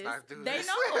basis. They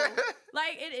know.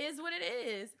 Like it is what it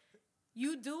is.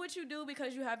 You do what you do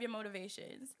because you have your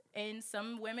motivations. And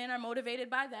some women are motivated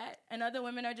by that. And other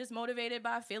women are just motivated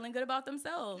by feeling good about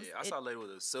themselves. Yeah, I saw a lady with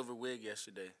a silver wig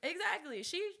yesterday. Exactly.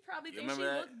 She probably thinks she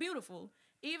looked beautiful.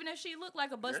 Even if she looked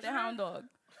like a busted hound dog.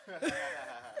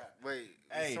 Wait.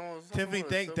 Hey, Tiffany,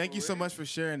 thank you so much for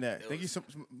sharing that. Thank you so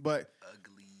much. But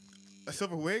ugly. A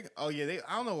silver wig? Oh, yeah.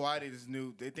 I don't know why they just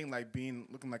knew. They think like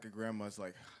looking like a grandma's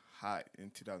like hot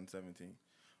in 2017.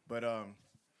 But,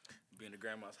 being a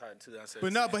grandma's hot in 2017.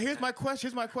 But no, but here's my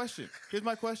question.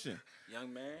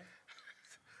 Young man,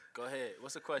 go ahead.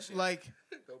 What's the question? Like,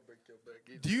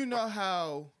 do you know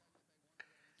how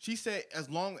she said as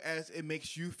long as it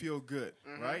makes you feel good,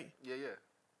 right? Yeah.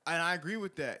 And I agree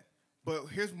with that. But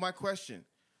here's my question.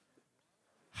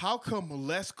 How come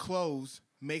less clothes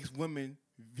makes women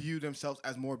view themselves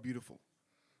as more beautiful?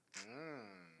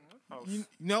 You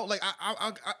know, like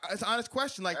it's an honest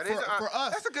question. Like for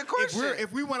us, that's a good question.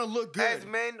 If we want to look good as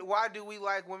men, why do we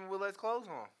like women with less clothes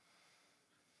on?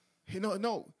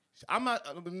 No, I'm not.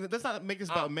 Let's not make this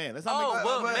about men. Let's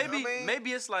not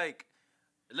maybe it's like.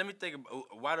 Let me think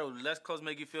about why do less clothes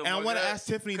make you feel. And more I want to ask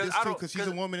Tiffany this too because she's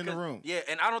a woman in the room. Yeah,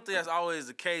 and I don't think that's always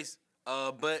the case.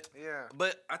 But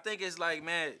I think it's like,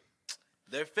 man,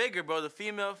 their figure, bro, the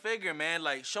female figure, man,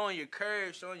 like showing your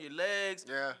curves, showing your legs,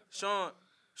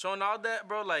 showing all that,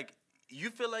 bro. Like you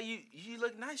feel like you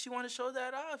look nice. You want to show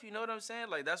that off. You know what I'm saying?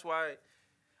 Like that's why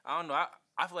I don't know.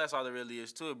 I feel that's all there really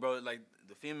is to it, bro. Like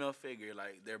the female figure,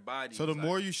 like their body. So the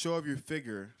more you show of your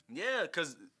figure,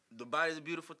 because the body's a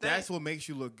beautiful thing. That's what makes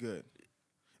you look good.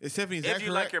 Tiffany, is if that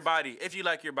you correct? like your body, if you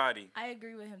like your body. I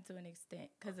agree with him to an extent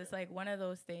because it's like one of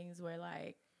those things where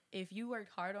like if you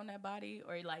worked hard on that body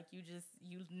or like you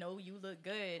know you look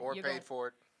good or paid for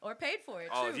it. Or paid for it.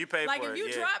 Oh, true. If you paid like for if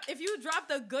you drop if you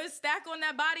dropped a good stack on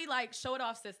that body, like show it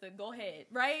off, sister. Go ahead,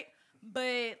 right?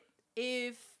 But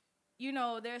if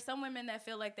there are some women that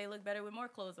feel like they look better with more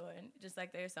clothes on, just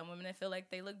like there are some women that feel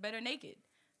like they look better naked,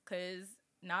 because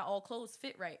not all clothes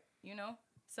fit right,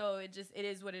 So it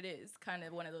is what it is, kind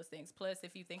of one of those things. Plus,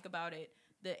 if you think about it,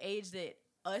 the age that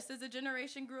us as a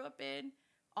generation grew up in,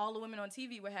 all the women on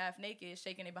TV were half naked,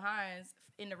 shaking their behinds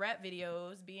in the rap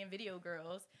videos, being video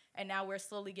girls. And now we're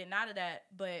slowly getting out of that,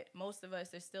 but most of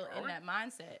us are still in that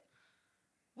mindset.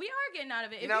 We are getting out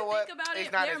of it. If you think about it,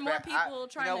 there are more people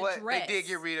trying to dress. They did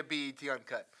get rid of BET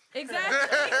Uncut. Exactly.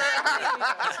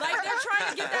 Like they're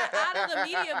trying to get that out of the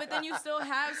media, but then you still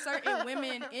have certain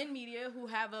women in media who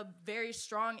have a very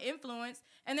strong influence,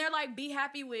 and they're like, be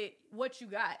happy with what you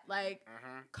got. Like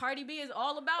Cardi B is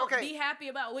all about be happy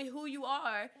about who you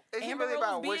are. Is Amber it really Rose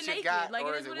about being what you naked. got, like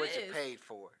or it is is it what you paid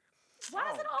for? Why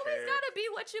does it always gotta be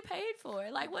what you paid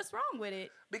for? Like, what's wrong with it?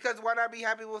 Because why not be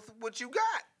happy with what you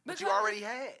got? What you already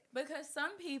had? Because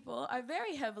some people are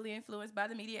very heavily influenced by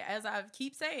the media, as I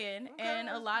keep saying, and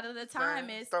a lot of the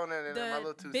time it's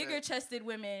the bigger chested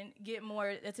women get more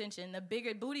attention. The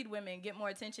bigger bootied women get more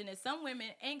attention, and some women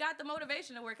ain't got the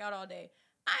motivation to work out all day.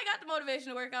 I ain't got the motivation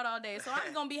to work out all day, so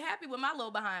I'm gonna be happy with my little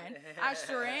behind. I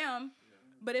sure am.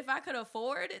 But if I could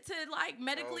afford to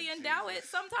medically endow it,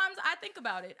 sometimes I think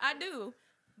about it. I do,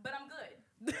 but I'm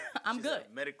good. I'm good.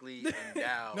 Like medically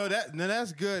endowed.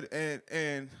 That's good,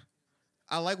 and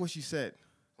I like what she said.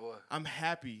 What? I'm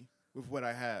happy with what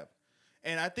I have,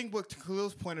 and I think what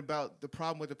Khalil's point about the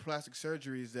problem with the plastic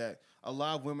surgery is that a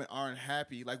lot of women aren't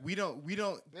happy. Like we don't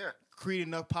create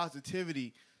enough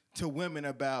positivity to women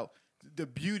about the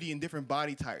beauty in different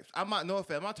body types. I'm not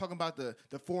talking about the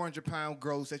 400-pound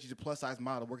girl who says she's a plus size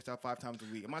model, works out 5 times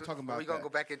a week. I'm not talking about. Are we gonna go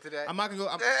back into that? I'm not gonna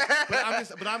go.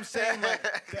 But I'm saying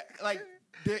like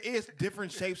there is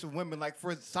different shapes of women. Like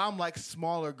for some, like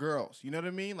smaller girls. You know what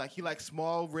I mean? Like he likes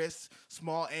small wrists,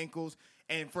 small ankles.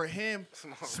 And for him,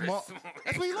 small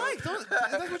that's what he likes.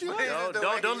 That's what you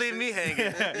like. Don't leave me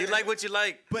hanging. You like what you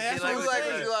like. But that's what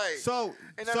you like. So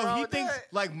he thinks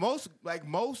like most.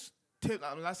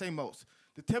 I'm not saying most.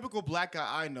 The typical black guy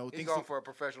I know thinks going for a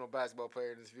professional basketball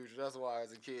player in his future. That's why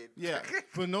as a kid. Yeah,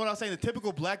 but know what I'm saying? The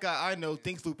typical black guy I know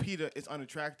thinks Lupita is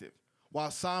unattractive,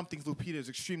 while Sam thinks Lupita is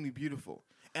extremely beautiful.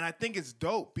 And I think it's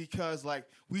dope because like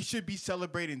we should be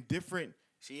celebrating different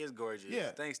She is gorgeous. Yeah.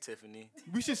 Thanks, Tiffany.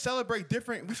 We should celebrate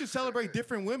different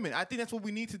women. I think that's what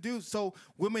we need to do so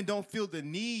women don't feel the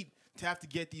need to have to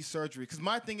get these surgeries. Because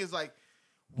my thing is like,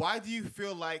 why do you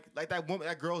feel like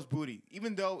that girl's booty,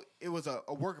 even though it was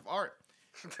a work of art?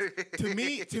 to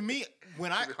me,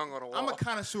 when I'm a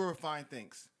connoisseur of fine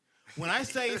things. When I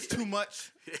say it's too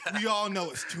much, we all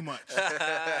know it's too much.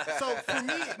 So for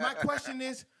me, my question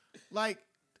is like,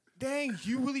 dang,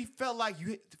 you really felt like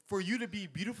for you to be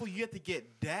beautiful, you had to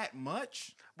get that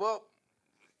much? Well,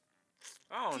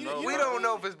 I don't know. We don't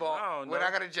know if it's bought. We're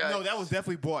not gonna judge. No, that was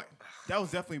definitely bought.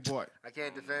 I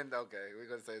can't defend. Okay, we're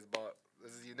gonna say it's bought.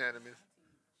 This is unanimous.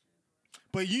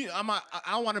 But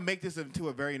I don't want to make this into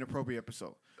a very inappropriate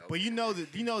episode. Okay. But you know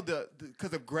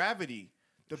because of gravity,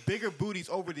 the bigger booties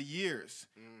over the years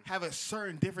have a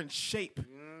certain different shape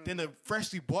than the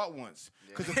freshly bought ones.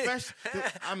 Because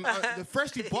the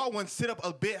freshly bought ones sit up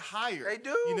a bit higher. They do.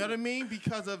 You know what I mean?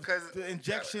 Because of the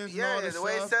injections and all this the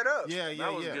way it's set up. Yeah.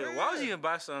 That was good. Why would you even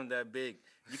buy something that big?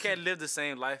 You can't live the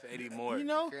same life anymore. You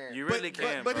know? You really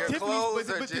can't, but bro.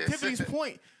 to Tiffany's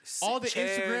point, all the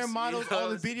Instagram models, all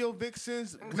the video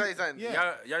vixens. Let me tell you something.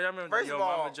 Yeah. Y'all remember the Yo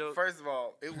Mama joke? First of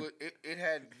all, it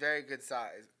had very good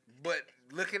size. But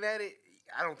looking at it,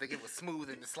 I don't think it was smooth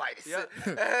in the slightest. Yep.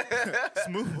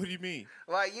 Smooth? What do you mean?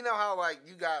 Like, you know how like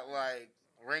you got like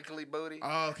wrinkly booty?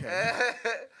 Oh, okay.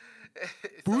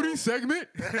 Booty segment?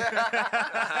 I'm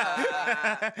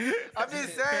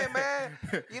just saying, man.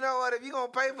 You know what? If you're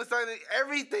going to pay for something,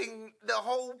 everything, the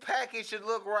whole package should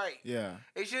look right. Yeah.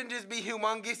 It shouldn't just be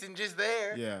humongous and just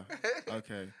there. Yeah.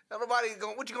 Okay.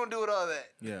 What you going to do with all that?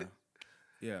 Yeah.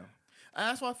 Yeah. And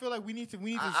that's why I feel like we need to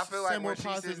I feel send like more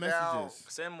positive messages.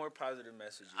 Send more positive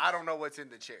messages. I don't know what's in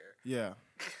the chair. Yeah.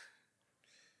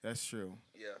 That's true.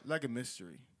 Yeah. Like a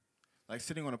mystery. Like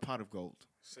sitting on a pot of gold.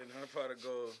 Sitting on a pot of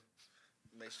gold.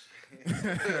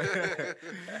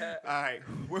 All right.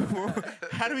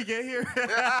 How do we get here? Bro,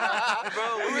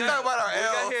 we talking about our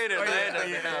L's. We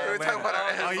were talking about our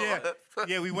L's. Oh, yeah.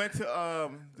 Yeah, we went to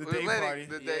the day party.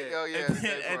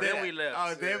 And then we left.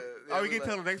 Are we going to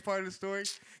tell the next part of the story?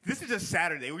 This is just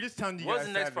Saturday. We're just telling you guys. What's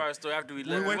the next part of the story after we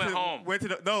left? We went home.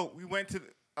 We went to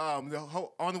on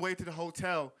the way to the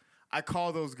hotel. I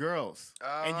called those girls,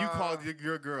 and you called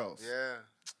your girls. Yeah.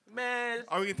 Man.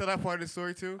 Are we going to tell that part of the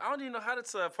story, too? I don't even know how to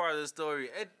tell that part of the story.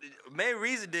 Main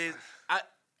reason is, I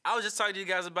was just talking to you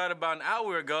guys about an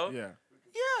hour ago. Yeah.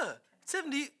 Yeah.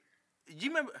 Tiffany, you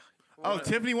remember? Oh,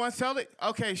 Tiffany wants to tell it?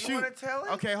 Okay, shoot. You want to tell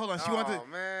it? Okay, hold on. She wants to.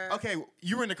 Man. Okay,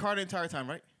 you were in the car the entire time,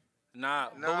 right? Nah,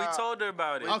 but we told her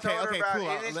about it. Okay,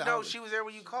 cool. No, she was there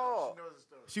when you called.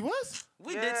 She was?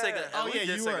 We did take a. Oh, yeah,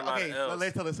 you were. Okay,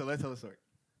 let's tell the story.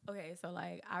 Okay, so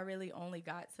like I really only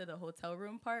got to the hotel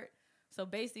room part. So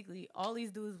basically, all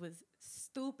these dudes was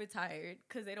stupid tired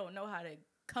because they don't know how to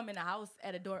come in the house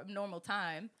at a normal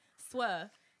time.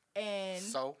 Swear. And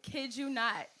kid you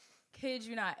not,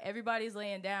 everybody's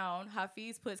laying down.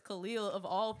 Hafeez puts Khalil, of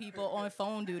all people, on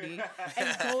phone duty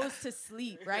and goes to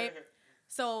sleep, right?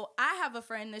 So I have a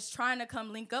friend that's trying to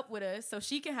come link up with us so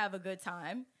she can have a good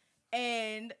time.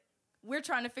 And we're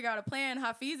trying to figure out a plan.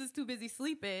 Hafeez is too busy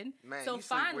sleeping. Man, so you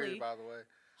finally, sleep weird, by the way.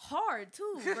 Hard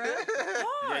too, bro. Hard.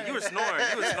 Yeah, you were snoring.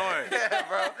 Yeah,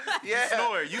 bro.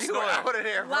 Yeah. You snoring. Out of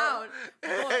there, bro. Loud.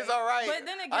 It's all right. But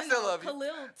then again, I still love you.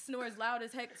 Khalil snores loud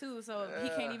as heck too, so he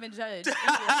can't even judge.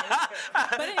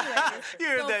 But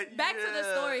anyway, back to the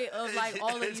story of like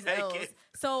all of these L's.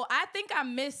 So I think I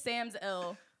missed Sam's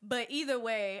L. But either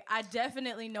way, I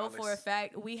definitely know for a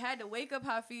fact we had to wake up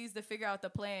Hafeez to figure out the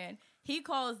plan. He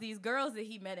calls these girls that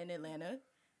he met in Atlanta,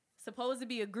 supposed to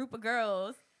be a group of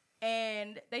girls,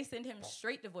 and they send him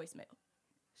straight to voicemail.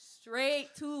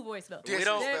 Straight to voicemail. We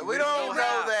don't know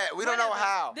that. We don't know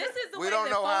how. This is the way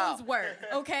that phones work,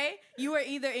 okay? You are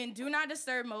either in do not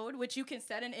disturb mode, which you can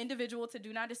set an individual to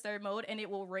do not disturb mode, and it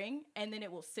will ring, and then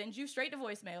it will send you straight to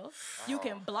voicemail. You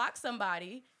can block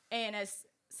somebody, and as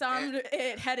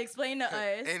it had explained to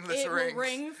us, it will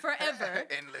ring forever.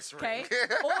 Endless ring. Okay?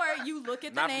 Or you look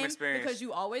at the name because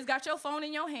you always got your phone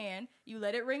in your hand. You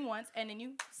let it ring once, and then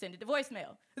you send it to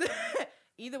voicemail.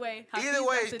 Either way,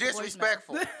 it's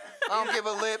disrespectful. I don't give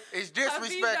a lip. It's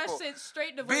disrespectful. Hafeez got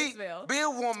straight to voicemail. Be a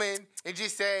woman and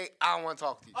just say, I don't want to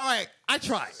talk to you. All right, I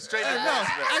tried. Straight to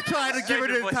voicemail. I tried to give her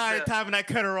the entire time and I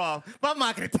cut her off. But I'm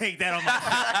not going to take that on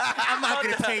myself. I'm not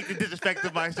going to take the disrespect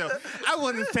of myself. I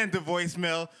wasn't sent to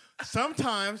voicemail.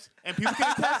 Sometimes, and people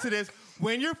can attest to this,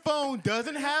 when your phone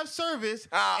doesn't have service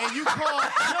and you call,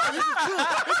 no,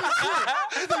 this is true.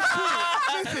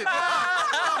 Listen,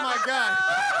 oh my God.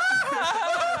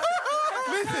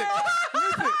 Listen.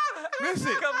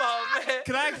 Listen. Come on, man.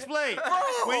 Can I explain? Bro,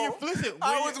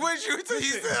 I was with you until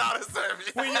you said out of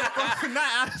service. When you're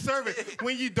not out of service,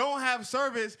 when you don't have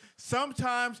service,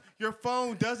 sometimes your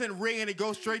phone doesn't ring and it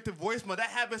goes straight to voicemail. That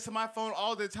happens to my phone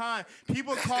all the time.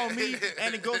 People call me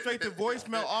and it goes straight to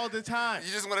voicemail all the time.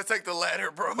 You just want to take the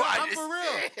letter, bro. No, I'm for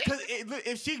real. Because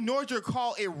if she ignores your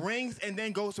call, it rings and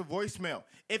then goes to voicemail.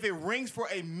 If it rings for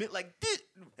a minute, like this,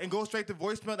 and goes straight to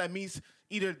voicemail, that means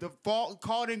either the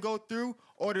call didn't go through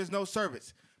or there's no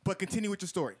service. But continue with your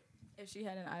story. If she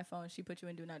had an iPhone, she put you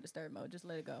in Do Not Disturb mode. Just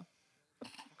let it go.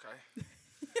 Okay.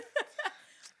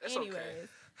 Anyways, okay.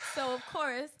 So of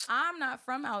course, I'm not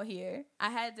from out here. I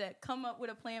had to come up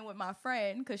with a plan with my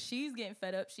friend because she's getting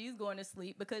fed up. She's going to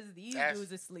sleep because these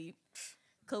dudes asleep.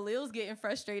 Khalil's getting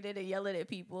frustrated and yelling at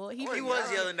people. He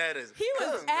was yelling at us. He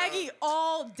was aggy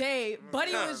all day.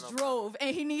 Buddy was drove,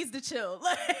 and he needs to chill.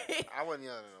 I wasn't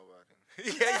yelling at nobody.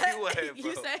 Yeah, you was,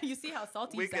 bro. You see how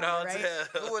salty we you can sounded, all right?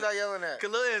 tell. Who was I yelling at?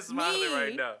 Khalil is smiling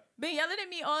right now. Been yelling at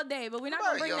me all day, but we're not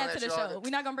going to bring that to the show. We're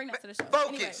not going to bring that to the show.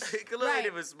 Focus. Anyway, Khalil ain't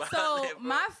even smiling, so bro.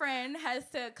 my friend has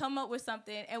to come up with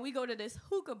something, and we go to this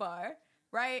hookah bar,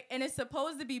 right? And it's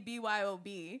supposed to be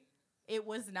BYOB. It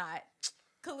was not.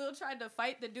 Khalil tried to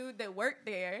fight the dude that worked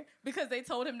there because they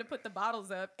told him to put the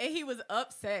bottles up, and he was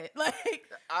upset. Like,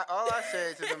 all I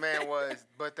said to the man was,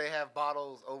 "But they have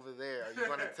bottles over there. Are you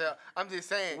gonna tell?" I'm just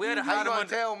saying. We had to hide him under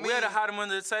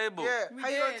the table. Yeah, how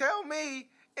you gonna tell me?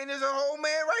 And there's a whole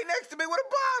man right next to me with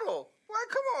a bottle. Like,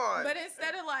 come on. But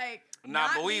instead of like,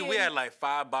 but we had like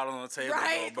 5 bottles on the table,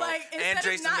 right? bro. Like, and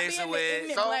Jason Mason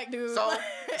with black dude.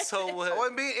 So what? I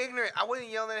wasn't being ignorant. I wasn't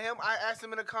yelling at him. I asked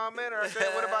him in a comment, or I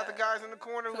said, "What about the guys in the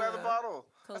corner who have the bottle?"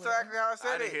 That's exactly how I said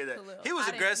it. I didn't hear that. He was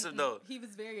aggressive though. He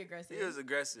was very aggressive. He was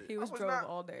aggressive. He was drove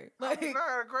all day. I was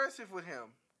not aggressive with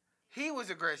him. He was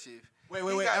aggressive.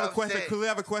 Wait. I have a question. Khalil, I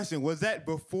have a question. Was that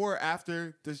before or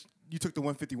after you took the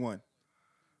 151?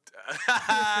 Let's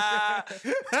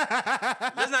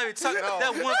not even talk about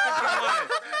that 151.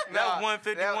 That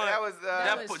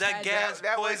 151. That gas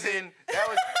poison.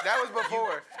 That was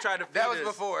before. Tried to. That was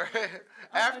before.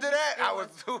 After that, I was.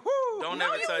 Don't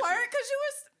ever touch it. No, you weren't, because you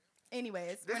was.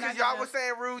 Anyways, this is y'all was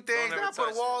saying rude things. And I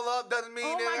put a wall up doesn't mean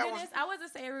that. Oh my goodness, I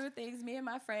wasn't saying rude things. Me and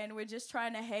my friend were just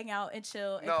trying to hang out and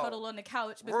chill and cuddle on the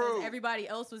couch because everybody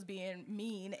else was being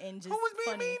mean and just. Who was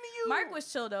being funny. mean to you? Mark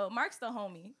was chill though. Mark's the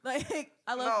homie. Like,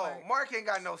 I love Mark. No, Mark ain't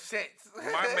got no sense.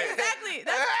 Exactly.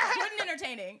 That's good and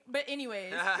entertaining. But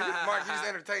anyways, Mark, you just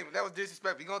entertainment. That was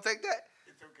disrespectful. You gonna take that?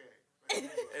 It's okay.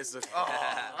 It's a.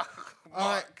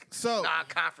 All right, so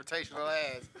non-confrontational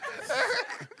ass.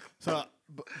 So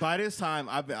by this time,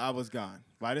 I was gone.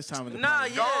 By this time,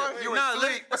 gone. You were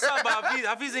asleep. What's up, about Hafeez?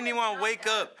 Hafeez didn't even want to wake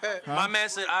up. Huh? My man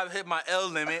said, "I've hit my L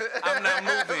limit. I'm not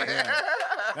moving." Yeah.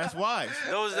 That's wise.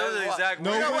 Those are the exact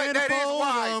words. Nowhere to fold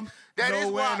them.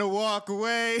 Nowhere to walk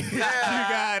away. Yeah. You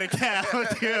gotta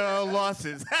count your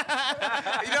losses.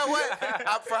 You know what?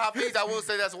 For Hafeez, I will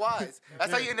say that's wise.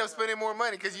 That's how you end up spending more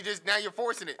money because now you're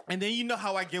forcing it. And then you know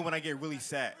how I get when I get really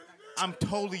sad. I'm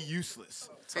totally useless.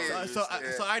 So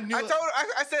I knew.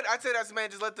 I said as a man,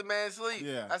 just let the man sleep.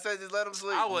 Yeah. I said just let him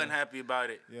sleep. I wasn't happy about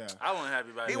it. Yeah. I wasn't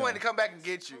happy about it. He wanted to come back and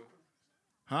get you.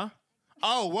 Huh?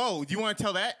 Oh, whoa! Do you want to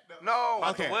tell that? No.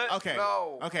 Okay. What? Okay.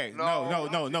 No. Okay. No.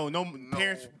 No.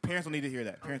 Parents don't need to hear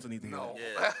that. Parents don't need to hear that.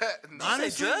 Yeah.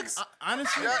 Honestly, drugs?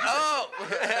 Honestly.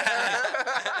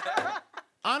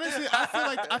 Honestly,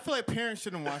 I feel like parents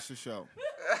shouldn't watch the show.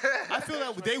 I feel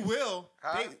like they will.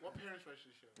 Huh? What parents watch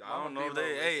this show? I don't know.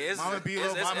 It's Mama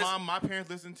B-Lo, my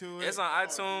parents listen to it. It's on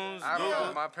iTunes. I don't know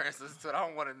if my parents listen to it. I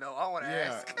don't want to know. I want to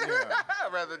ask. Yeah.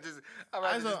 I'd rather just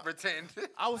pretend.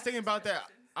 I was thinking about that.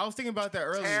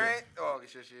 Earlier. Parent? Oh,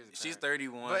 sure, she's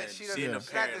 31. But she doesn't. She's a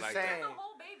It's not parent the like same. that. She's a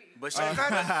whole baby. But It's not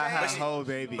the same. Whole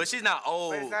baby. But she's not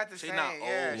old. But it's not the she's same. not old.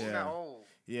 Yeah, she's not old.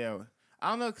 Yeah. I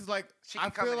don't know, cause like She can I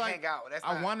come feel and like hang out.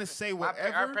 I want to say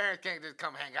whatever. Our parents can't just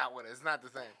come hang out with us. It's not the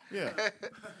same. Yeah.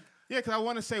 Yeah, because I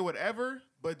want to say whatever,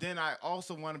 but then I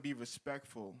also want to be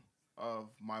respectful of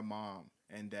my mom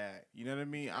and dad. You know what I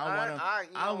mean? I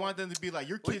don't want them to be like,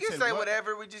 your kids. We can say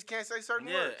whatever. We just can't say certain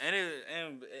words. Yeah,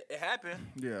 and it happened.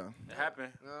 Yeah. It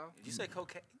happened. No. Did you say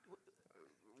cocaine?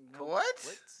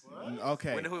 What?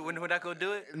 Okay. When I go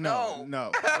do it? No. When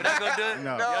I go do it?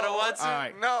 No. Y'all don't want to? All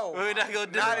right. No. When I go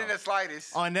do Not it? in the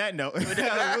slightest. On that note, we'll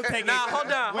take Nah, it.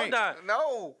 hold on.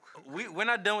 No. We're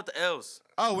not done with the L's.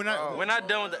 Oh, we're not. We're not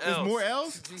done with the L's. There's more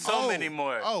L's? So many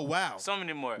more. Oh, wow. So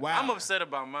many more. Wow. I'm upset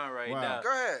about mine right now. Go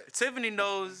ahead. Tiffany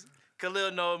knows.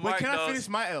 Khalil knows. Mark Wait, can knows. I finish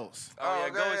my L's? Oh, yeah,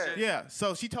 go with ahead. you. Yeah.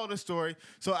 So she told a story.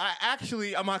 So I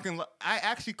actually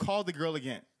called the girl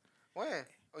again. When?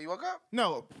 Oh, you woke up?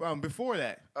 No, before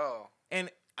that. Oh.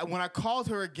 And when I called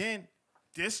her again,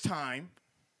 this time,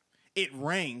 it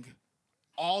rang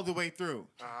all the way through.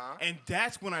 And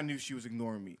that's when I knew she was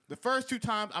ignoring me. The first 2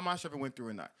 times, I'm not sure if it went through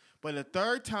or not. But the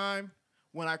third time,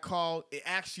 when I called, it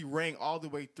actually rang all the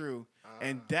way through.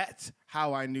 And that's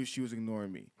how I knew she was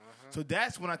ignoring me. So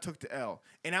that's when I took the L.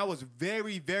 And I was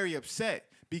very, very upset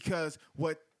because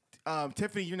what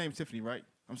Tiffany, your name's Tiffany, right?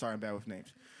 I'm sorry, I'm bad with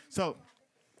names. So,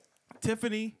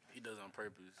 Tiffany. He does on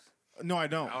purpose. No, I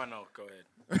don't. Oh, no. Go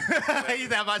ahead. He's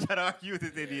not about to argue with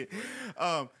this idiot.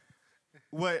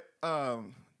 What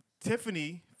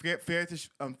Tiffany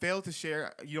failed to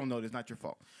share, you don't know this, not your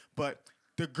fault, but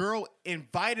the girl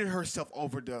invited herself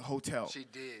over to the hotel. She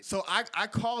did. So I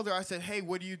called her. I said, hey,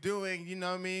 what are you doing? You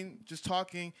know what I mean? Just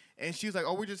talking. And she was like,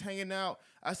 oh, we're just hanging out.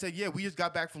 I said, yeah, we just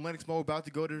got back from Lennox Mall, about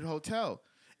to go to the hotel.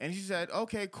 And she said,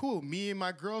 okay, cool. Me and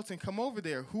my girls can come over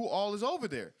there. Who all is over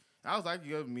there? I was like,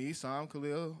 me, Sam,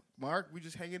 Khalil, Mark, we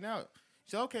just hanging out.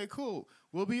 She said, okay, cool.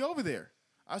 We'll be over there.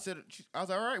 I was like, all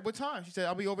right, what time? She said,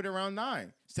 I'll be over there around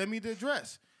 9. Send me the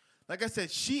address. Like I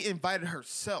said, she invited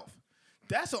herself.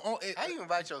 That's how you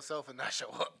invite yourself and not show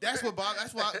up? That's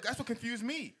what confused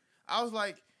me. I was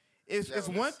like, it's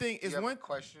one thing. It's one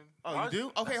question. Oh, you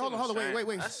do? Okay, hold on.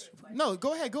 Wait. No,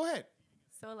 go ahead.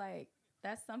 So like,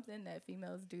 that's something that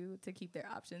females do to keep their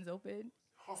options open,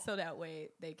 so that way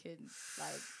they can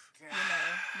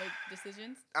make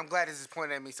decisions. I'm glad this is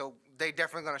pointing at me, so they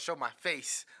definitely gonna show my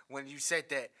face when you said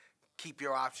that. Keep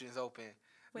your options open.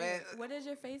 Wait, man, what does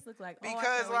your face look like? Because I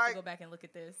can't wait to go back and look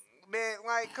at this. Man,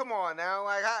 come on now,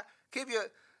 keep your.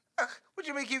 What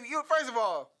you mean? First of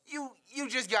all, you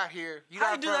just got here.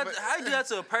 How you do that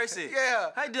to a person?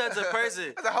 Yeah. How you do that to a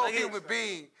person? That's a whole human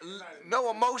being. No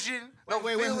emotion. No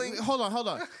feeling. Wait. Hold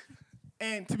on.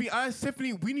 And to be honest,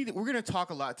 Tiffany, we're gonna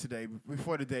talk a lot today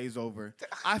before the day is over.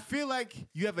 I feel like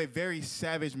you have a very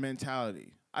savage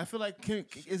mentality. I feel like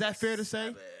is that fair to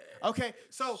say? Okay,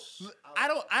 so I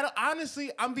don't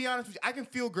honestly, I'm be honest with you, I can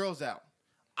feel girls out.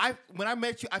 When I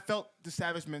met you, I felt the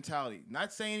savage mentality.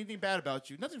 Not saying anything bad about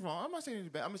you. Nothing's wrong. I'm not saying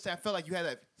anything bad. I'm just saying I felt like you had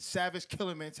that savage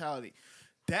killer mentality.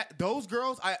 Those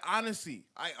girls, I'm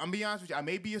be honest with you, I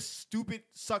may be a stupid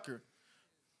sucker,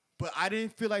 but I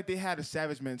didn't feel like they had a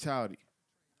savage mentality.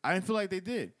 I didn't feel like they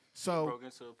did. So broke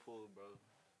into a pool, bro.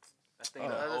 That thing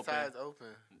the other side's open.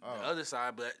 The other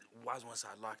side, but why is one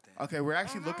side locked in? Okay, we're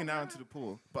actually looking out into the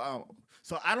pool, but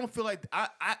so I don't feel like I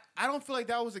don't feel like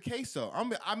that was the case though.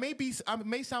 I may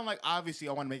sound like obviously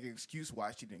I want to make an excuse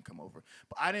why she didn't come over,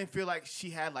 but I didn't feel like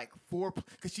she had like 4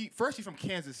 because she's from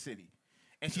Kansas City,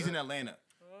 and she's in Atlanta.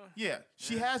 Yeah,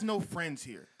 she has no friends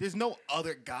here. There's no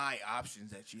other guy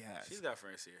options that she has. She's got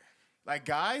friends here. Like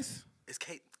guys. It's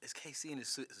KC in the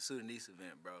Sudanese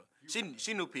event, bro.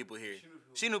 She knew people here.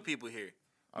 She knew people here.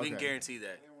 We can guarantee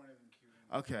that.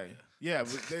 Okay. Yeah,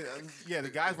 but the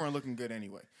guys weren't looking good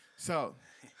anyway. So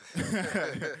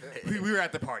we were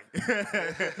at the party.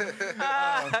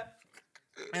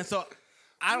 And so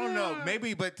I don't know.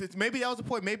 Maybe that was the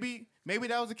point. Maybe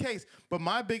that was the case. But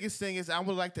my biggest thing is I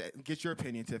would like to get your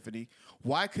opinion, Tiffany.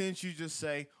 Why couldn't you just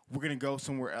say we're gonna go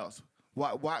somewhere else?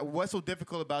 Why? What's so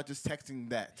difficult about just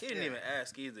texting that? He didn't even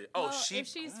ask either. If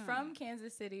she's from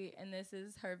Kansas City and this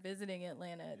is her visiting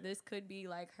Atlanta, this could be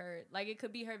like her, like it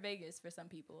could be her Vegas for some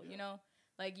people, you know?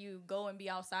 Like you go and be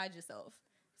outside yourself.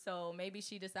 So maybe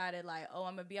she decided like, oh,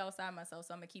 I'm going to be outside myself,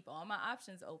 so I'm going to keep all my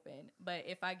options open. But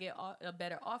if I get a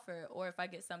better offer or if I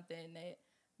get something that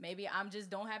maybe I'm just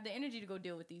don't have the energy to go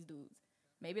deal with these dudes.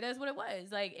 Maybe that's what it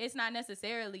was. Like, it's not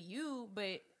necessarily you,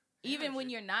 but even when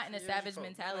you're not in a savage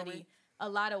mentality, a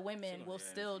lot of women will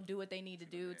still do what they need to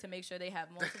do to make sure they have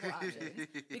multiple options.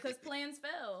 Because plans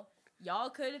fail. Y'all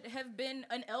could have been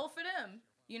an L for them,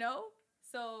 you know?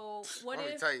 So what if...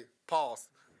 Let me tell you, pause.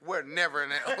 We're never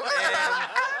an L.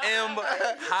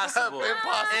 Impossible.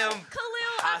 Khalil,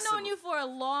 I've known you for a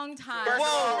long time.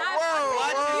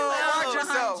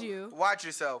 Watch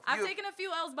yourself. I've taken a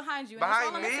few L's behind you.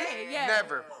 Behind me? Yeah.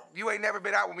 Never. You ain't never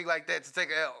been out with me like that to take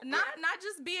an L. Not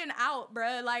just being out,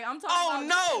 bruh. Like, I'm talking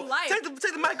about no! life. Take the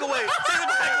mic away. Take the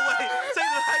mic away. Take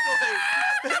the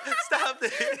mic away. Stop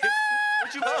this.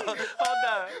 What you mean?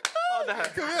 Hold on.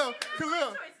 Khalil.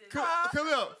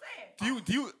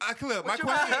 Khalil, my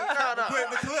question.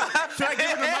 Khalil, should I give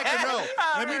her the mic or no?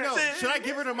 Let me know. Should I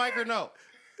give her the mic or no?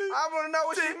 I want to know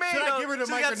what she means. Should I give her the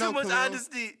mic or no,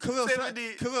 Khalil?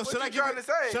 Khalil, should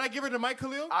I give her the mic,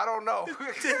 Khalil? I don't know.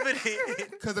 Tiffany.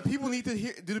 Because the people need to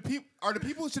hear. Should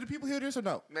the people hear this or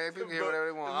no? Man, people hear whatever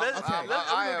they want. Let's continue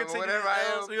whatever I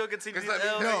am. We're going to continue these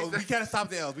L's. No, we got to stop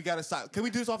the L's. We got to stop. Can we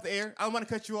do this off the air? I don't want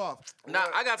to cut you off. Nah,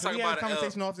 I got to talk about a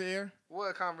conversation off the air.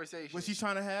 What conversation? What she's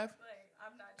trying to have?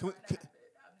 I'm not trying to have it.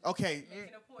 Okay.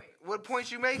 Making a point. What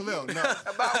points you making? Khalil, no.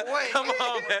 About what? Come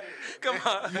on, man. Come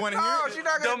on. You want to hear Oh, it? she's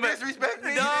not gonna disrespect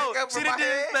me. No, she didn't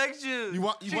disrespect you.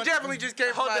 She definitely just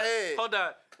came from my head. Hold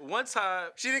on. One time,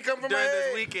 she didn't come from during my head.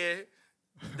 this weekend,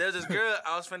 there's this girl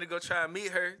I was finna go try and meet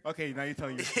her. Okay, now you're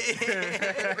telling you.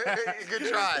 Good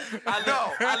try. I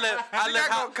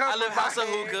left House of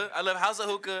Hookah. I left House of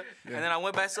Hookah, and then I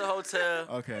went back to the hotel.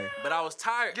 Okay. But I was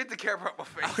tired. Get the camera up my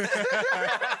face.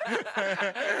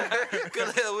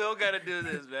 Khalil, we don't gotta do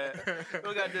this, man. We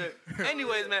don't gotta do it.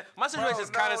 Anyways, man, my situation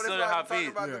is kind of similar to Hafeez.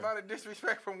 About the amount of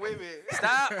disrespect from women.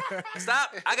 Stop.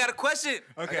 I got a question.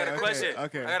 Okay. I got a question.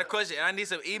 Okay. I got a question. And I need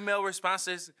some email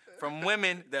responses from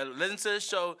women that listen to the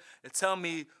show and tell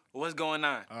me what's going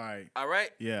on. All right. All right?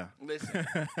 Yeah. Listen,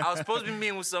 I was supposed to be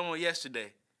meeting with someone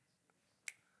yesterday.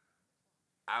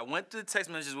 I went through the text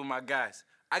messages with my guys.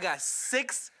 I got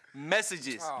 6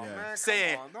 messages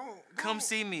saying, come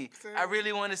see me. I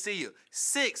really want to see you.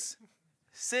 6.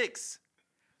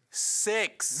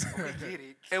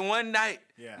 In one night.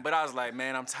 Yeah. But I was like,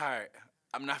 man, I'm tired.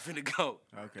 I'm not finna go.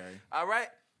 Okay. All right?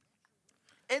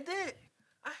 And then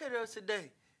I hit her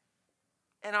today.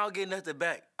 And I don't get nothing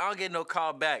back. I don't get no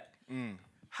call back.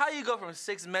 How you go from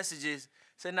 6 messages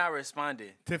to not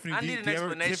responding? Tiffany, I need an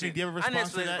explanation. Tiffany, do you have a response I need an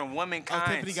explanation from womankind.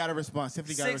 Oh, Tiffany got a response. 6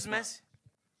 messages.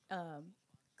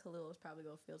 Khalil is probably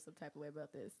gonna feel some type of way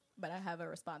about this, but I have a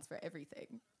response for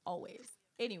everything, always.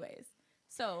 Anyways,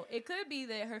 so it could be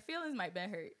that her feelings might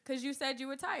been hurt because you said you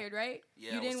were tired, right?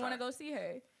 Yeah, you didn't want to go see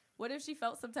her. What if she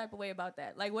felt some type of way about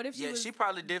that? Like, what if she was... she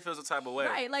probably did feel some type of way.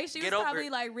 Right, like she was probably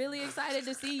like really excited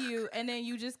to see you, and then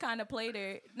you just kind of played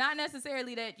her. Not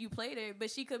necessarily that you played her,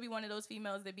 but she could be one of those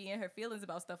females that be in her feelings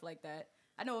about stuff like that.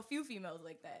 I know a few females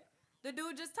like that. The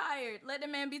dude just tired. Let the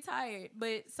man be tired.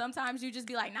 But sometimes you just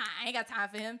be like, nah, I ain't got time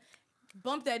for him.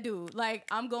 Bump that dude. Like,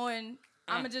 I'm going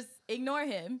to just ignore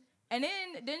him. And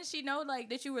then didn't she know, like,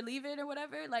 that you were leaving or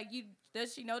whatever? Like,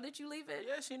 does she know that you leaving?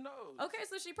 Yeah, she knows. Okay,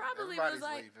 so she probably Everybody's was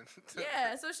like, leaving.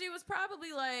 yeah, so she was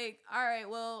probably like, all right,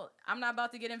 well, I'm not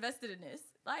about to get invested in this.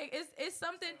 Like, it's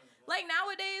something, like,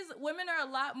 nowadays, women are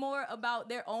a lot more about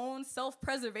their own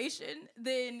self-preservation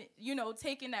than,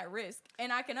 taking that risk.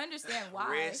 And I can understand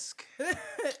why. Risk.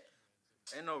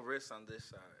 Ain't no risk on this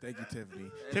side. Thank you,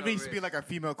 Tiffany. Tiffany used to be like our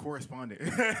female correspondent. I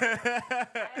actually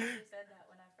said that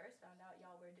when I first found out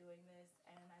y'all were doing this,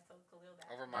 and I told Khalil that.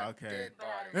 Over my dead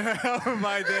body. Over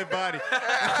my dead body.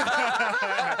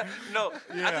 No,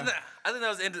 I think that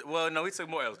was well, no, we took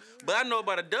more L's. But I know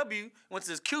about a W. Went to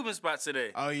this Cuban spot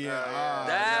today. Oh yeah,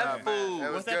 that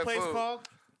food. What's that place called?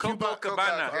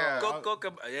 Copacabana.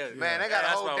 Yeah. Man, they got a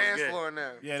whole dance floor in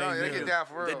there. Yeah, they get down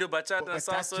for real. They do bachata and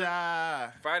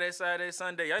salsa. Friday, Saturday,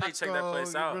 Sunday. Y'all need to check that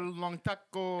place out. Real long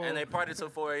taco. And they party till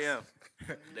 4 a.m.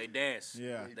 They dance.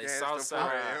 Yeah. They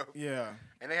salsa. Yeah.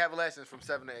 And they have lessons from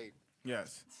 7 to 8.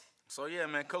 Yes. So yeah,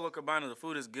 man, Copacabana, the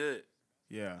food is good.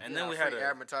 Yeah. And then we had a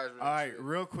advertisement. All right,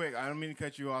 real quick. I don't mean to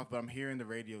cut you off, but I'm hearing the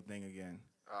radio thing again.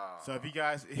 So if you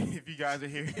guys are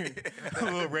hearing a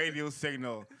little radio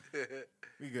signal,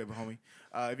 we good, homie.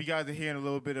 If you guys are hearing a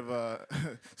little bit of a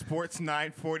Sports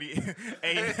 940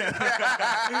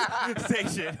 AM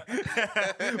station,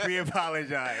 we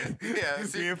apologize. Yeah,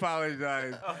 we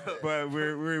apologize, but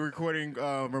we're recording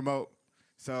remote,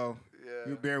 so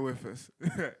you bear with us.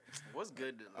 What's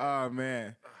good? Oh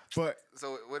man. But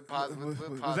so what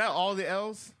positive? Was that all the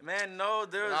L's? Man, no,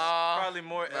 there was probably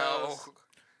more L's.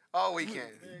 All weekend.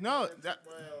 No.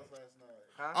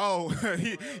 Oh,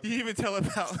 he even tell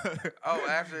about.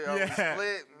 After we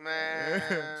split, man.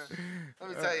 Let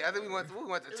me tell you, I think we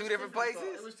went to 2 different places.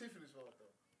 It was Tiffany's fault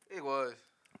though. It was.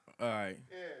 All right.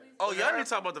 Yeah. Oh, y'all need to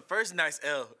talk about the first nice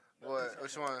L. What?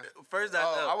 Which one? First nice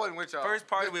L. I wasn't with y'all. First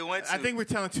party we went to. I think we're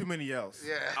telling too many L's.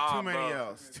 Yeah. Too many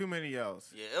L's. Too many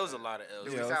L's. Yeah, it was a lot of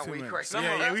L's. Yeah, we sound weak right now.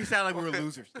 Yeah, we sound like we were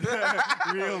losers.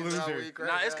 Real losers.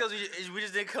 Nah, it's because we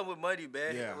just didn't come with money,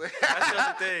 man. Yeah. That's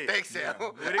just the thing. Thanks, Sam.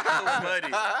 We didn't come with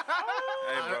money.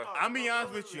 Hey, bro. I'm be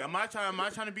honest with you. I'm not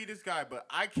trying to be this guy, but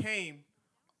I came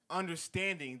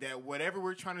understanding that whatever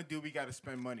we're trying to do, we got to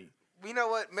spend money. You know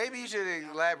what? Maybe you should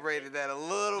have elaborated that a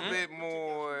little bit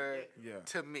more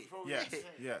to me. Yes.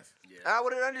 I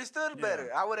would have understood better.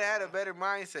 I would have had a better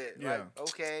mindset. Yeah. Like,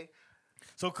 okay.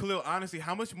 So, Khalil, honestly,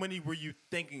 how much money were you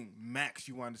thinking max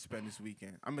you wanted to spend this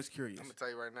weekend? I'm just curious. I'm going to tell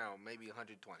you right now, maybe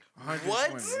 120.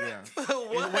 120, yeah.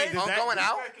 What? Wait, Going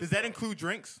out? Does that include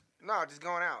drinks? No, just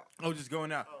going out. Oh, just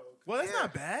going out. Well, that's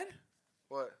not bad.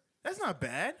 What? That's not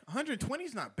bad. 120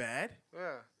 is not bad.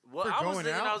 Yeah. Well, For I was going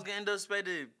thinking out? I was going to end up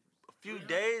spending a few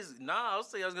days. Nah, I was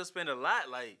thinking I was going to spend a lot.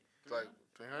 Like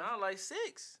 300? like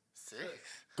 6. 6?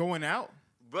 Going out?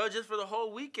 Bro, just for the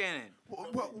whole weekend.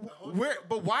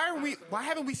 But why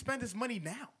haven't we spent this money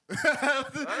now? I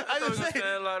thought we spent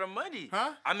a lot of money.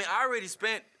 Huh? I mean,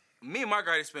 me and Mark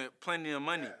already spent plenty of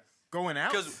money. Going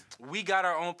out? Because we got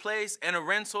our own place and a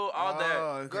rental, all that.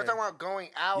 Okay. You're talking about going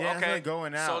out? Yeah, okay.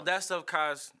 Going out. So that stuff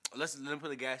costs, let me put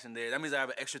the gas in there. That means I have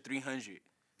an extra $300.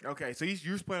 Okay, so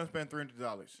you're planning on spending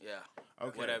 $300. Yeah.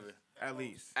 Okay. Whatever. At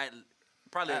least.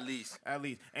 Probably at least. At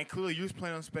least. And Khalil, you was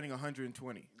planning on spending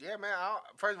 $120. Yeah, man.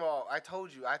 First of all, I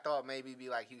told you, I thought maybe be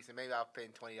like Houston. Maybe I'll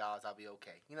spend $20. I'll be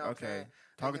okay. You know what I'm saying?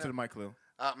 Talking to the mic, Khalil.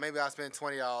 Maybe I'll spend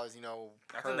 $20,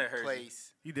 per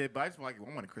place. You did, but I just like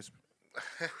I want a crisp.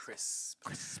 Crisp.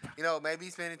 Maybe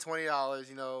spending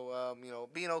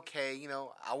 $20, being okay.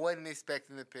 I wasn't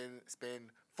expecting to spend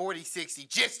 40, 60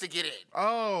 just to get in.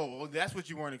 Oh, well, that's what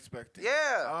you weren't expecting.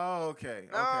 Yeah. Oh, okay.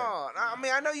 No, I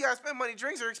mean, I know you gotta spend money.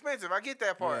 Drinks are expensive. I get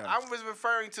that part. Yeah. I was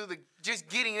referring to the just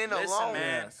getting in Listen, alone.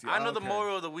 man. Yes, I know the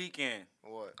moral of the weekend.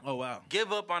 What? Oh, wow.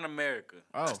 Give up on America.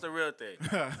 Oh. That's the real thing.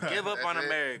 Give up on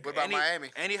America. What about Miami?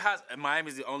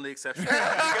 Miami's the only exception.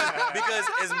 because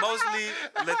it's mostly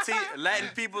Latin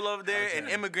people over there and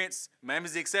immigrants.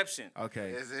 Miami's the exception.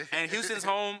 Okay. Is it? And Houston's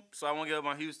home, so I won't give up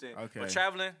on Houston. Okay. But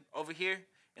traveling over here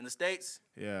in the States,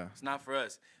 Yeah. it's not for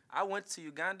us. I went to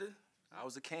Uganda. I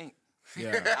was a king.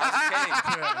 Yeah.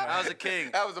 I was a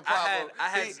king. That was a problem.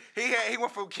 He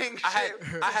went from kingship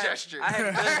to gesture.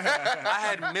 I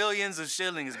had millions of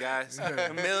shillings, guys.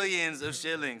 Millions of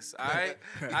shillings. All right,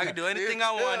 I could do anything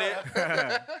I wanted.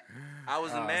 I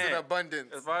was the man. In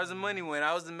abundance. As far as the money went,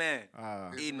 I was the man.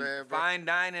 Eating man, bro. fine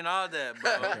dining, all that,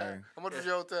 bro. Okay. How much was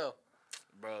your hotel?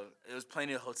 Bro, it was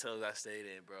plenty of hotels I stayed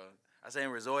in, bro. I stayed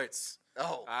in resorts. Oh.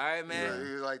 All right, man. Yeah,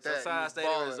 you like that. Sometimes I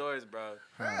stayed in resorts, bro.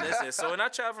 Listen, so when I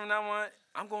travel from now on,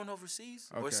 I'm going overseas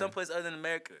or someplace other than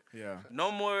America. Yeah. No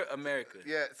more America.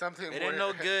 Yeah, something It more. ain't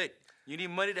no good. You need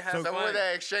money to have Some more fun. of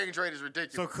that exchange rate is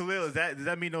ridiculous. So, Khalil, does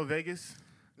that mean no Vegas?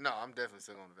 No, I'm definitely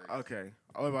still going to Vegas. Okay.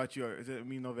 What about you? Does it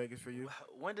mean no Vegas for you?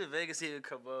 When did Vegas even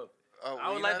come up? Oh,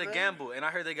 I would like to gamble, and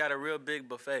I heard they got a real big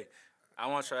buffet. I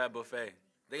want to try that buffet.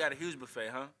 They got a huge buffet,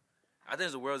 huh? I think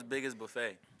it's the world's biggest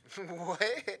buffet. What?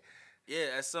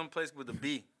 Yeah, at some place with a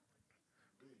B.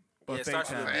 Buffet Yeah, it starts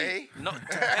with a time. B. No,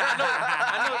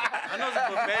 I know the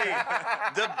buffet.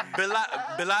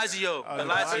 The Bellagio.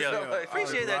 Bellagio.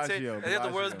 Appreciate that too. They got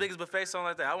the world's biggest buffet, something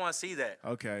like that. I want to see that.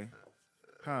 Okay.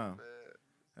 Huh.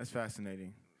 That's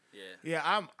fascinating. Yeah.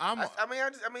 Yeah, I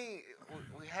mean,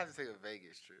 we have to take a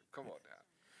Vegas trip. Come on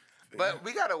now. But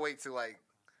we gotta wait till I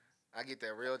get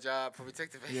that real job before we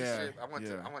take the Vegas trip. I want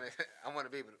to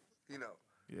be able to,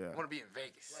 Yeah. I want to be in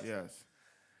Vegas. Yes.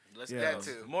 Less Yeah. L's.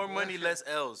 More money, less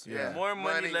L's. Yeah. More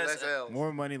money, less L's.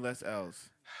 More money, less L's.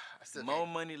 More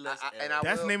money, less L's.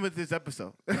 That's the name of this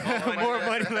episode. More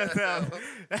money, less L's.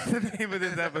 That's the name of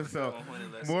this episode.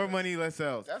 More money, less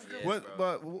L's. That's good.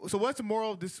 So what's the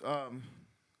moral of this?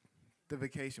 The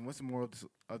vacation. What's the moral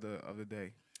of the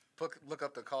day? Look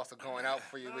up the cost of going out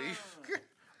before you leave.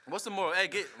 What's the moral? Hey,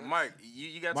 get Mark.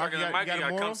 You got to talk to the mic. You got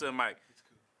to come to the mic.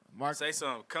 Mark, say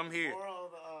something. Come here.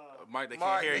 Mark, they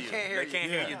Mark, can't hear you. They can't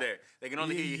hear you there. They can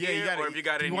only hear you here, or if you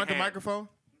got it in your hand. You want the microphone?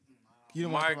 You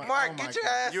don't want the Mark, get your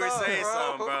ass You were on, saying bro.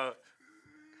 something, bro.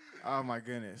 Oh my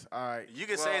goodness! All right. You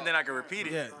can say it, and then I can repeat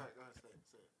it. Yeah.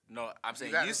 No, I'm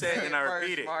saying gotta you said it, and I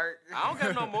repeat it. Mark. I don't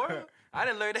got no moral. I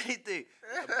didn't learn anything.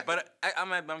 But I'm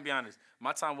gonna be honest.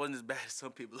 My time wasn't as bad as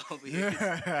some people over here.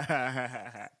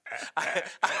 I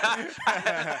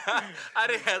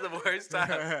didn't have the worst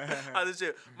time on the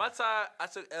trip. My time, I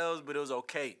took L's, but it was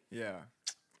okay. Yeah.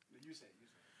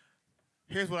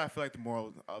 Here's what I feel like the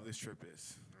moral of this trip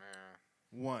is.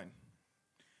 One,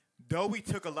 though we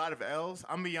took a lot of L's,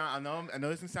 I'm beyond. I know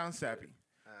this can sound sappy.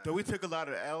 Though we took a lot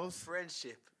of L's,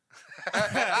 Friendship.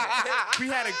 we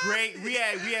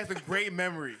had some great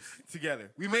memories together.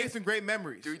 We made some great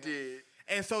memories. We did.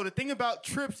 And so the thing about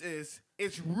trips is,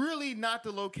 it's really not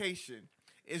the location.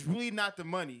 It's really not the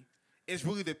money. It's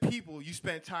really the people you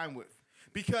spend time with.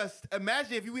 Because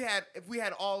imagine if we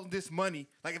had all this money,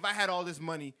 like if I had all this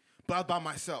money, but I was by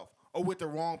myself or with the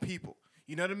wrong people.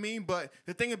 You know what I mean? But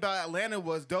the thing about Atlanta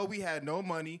was, though we had no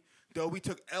money, though we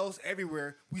took L's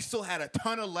everywhere, we still had a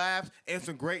ton of laughs and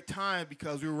some great time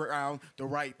because we were around the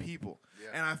right people. Yeah.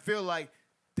 And I feel like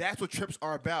that's what trips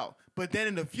are about. But then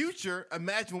in the future,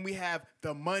 imagine when we have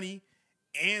the money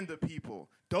and the people.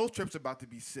 Those trips are about to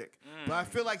be sick. But I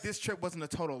feel like this trip wasn't a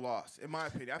total loss, in my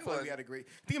opinion. I feel like we had a great...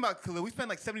 Think about Khalil. We spent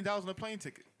like $70 on a plane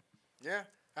ticket. Yeah.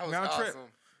 That was round awesome. trip.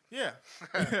 Yeah.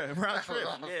 Round trip.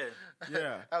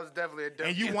 Yeah. That was definitely a dope.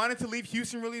 And you wanted to leave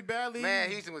Houston really badly? Man,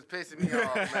 Houston was pissing me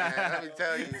off, man. Let me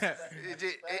tell you.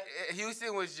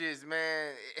 Houston was just,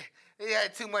 man... He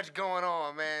had too much going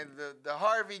on, man. The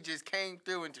Harvey just came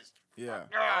through and just. Yeah.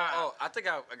 I think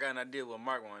I got an idea what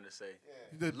Mark wanted to say.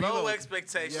 Yeah. Low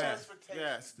expectations.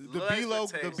 Yes.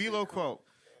 The B-Lo quote.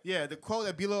 Yeah, the quote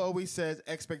that B-Lo always says: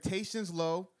 expectations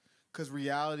low, because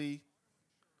reality.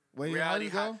 Reality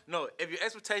high. No, if your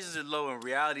expectations are low and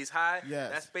reality's high,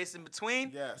 that space in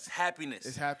between, happiness.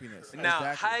 It's happiness.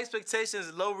 Now, high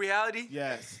expectations, low reality.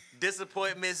 Yes.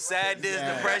 Disappointment, sadness,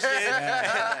 depression,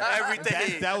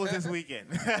 everything. That was this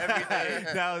weekend. Everything.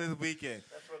 That was this weekend.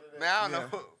 Man, I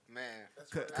don't know. Man.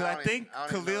 Because I think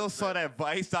Khalil saw that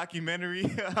Vice documentary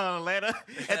on Atlanta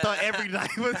and thought every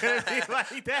night was going to be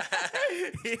like that.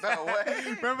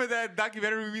 Remember that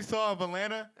documentary we saw of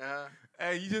Atlanta? Uh-huh.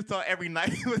 And you just thought every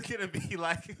night was going to be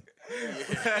like...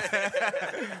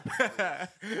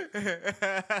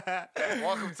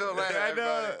 Welcome to Atlanta, I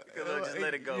know. Just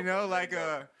let it go. You know, like...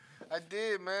 I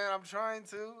did, man. I'm trying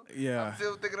to. Yeah. I'm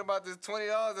still thinking about this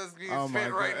 $20 that's being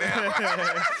spent right now.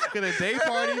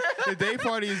 The day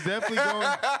party is definitely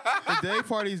going. The day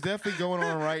party is definitely going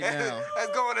on right now.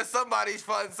 That's going to somebody's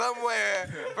fund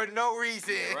somewhere for no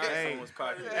reason. Right.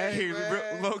 Hey,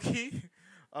 low key.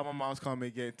 Oh, my mom's calling me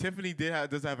again. Tiffany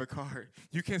does have a car.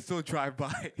 You can still drive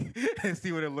by and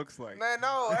see what it looks like. Man,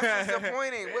 no, that's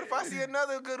disappointing. What if I see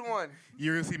another good one?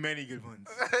 You're going to see many good ones.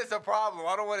 It's a problem.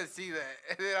 I don't want to see that.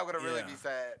 And then I'm going to really be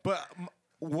sad. But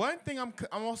one thing I'm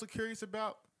also curious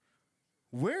about,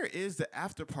 where is the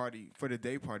after party for the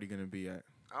day party going to be at?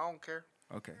 I don't care.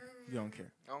 Okay. You don't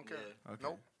care? I don't care. Yeah. Okay.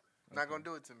 Nope. Not going to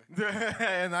do it to me.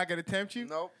 And not going to tempt you?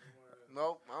 Nope.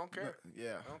 I don't care.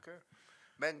 Yeah. I don't care.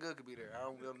 Megan Good could be there. I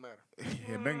don't really matter.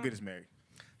 Yeah, Megan Good is married.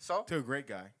 So? To a great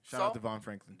guy. Shout out to Devon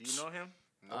Franklin. Do you know him?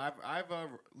 Nope. I've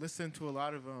listened to a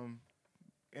lot of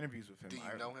interviews with him. Do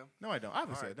you know him? No, I don't.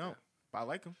 Obviously, I don't. But I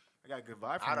like him. I got a good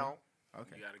vibe from him. I don't.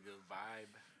 Okay. You got a good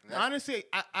vibe. Honestly,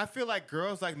 I feel like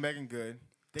girls like Megan Good,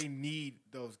 they need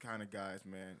those kind of guys,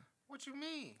 man. What you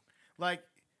mean? Like,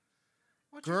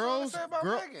 what girls. You say about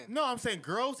Megan? No, I'm saying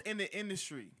girls in the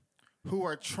industry who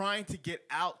are trying to get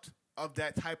out of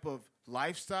that type of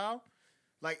lifestyle.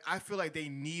 Like, I feel like they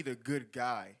need a good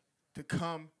guy to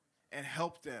come and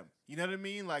help them. You know what I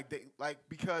mean?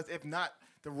 Because if not,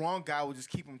 the wrong guy will just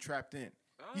keep them trapped in.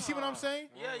 You see what I'm saying?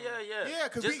 Yeah. Yeah,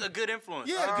 just a good influence.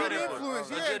 Yeah, a good influence.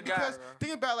 Yeah, a good because guy.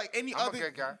 think about like any I'm other. a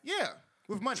good guy. Yeah,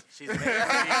 with money. She's married.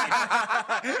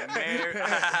 Married.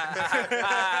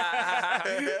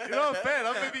 You know, I'm fan.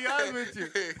 I'm gonna be honest with you.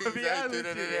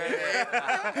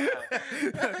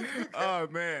 Oh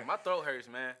man, my throat hurts,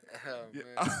 man.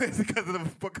 It's because of the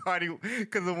Bacardi,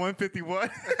 because of 151.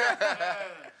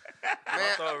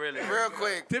 Man, really real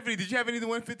quick. Tiffany, did you have any of the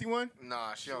 151?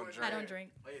 Nah, she don't drink. I don't drink.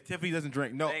 Oh, yeah, Tiffany doesn't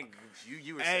drink. No. Thank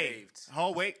you were saved.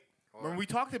 Oh, wait. When we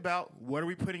talked about what are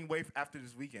we putting away after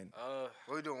this weekend?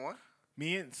 What are we doing? What?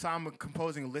 Me and Sam are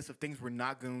composing a list of things we're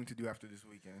not going to do after this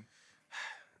weekend.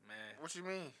 Man. What you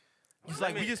mean? It's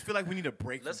like we just feel like we need a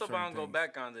break. Let's hope I don't go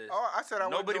back on this. Oh, I said I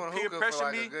wasn't doing peer hookah pressure for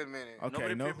like me. A good minute. Okay,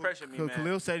 Nobody peer pressure me, man.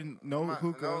 Khalil said no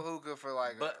hookah. No hookah for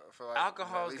like. But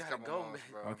alcohol's gotta go, months,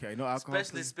 man. Bro. Okay, no alcohol.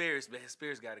 Especially spirits, man.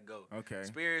 Spirits gotta go. Okay.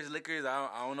 Spirits, liquors. I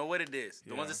don't know what it is.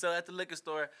 The ones that sell at the liquor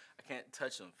store, I can't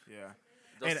touch them. Yeah.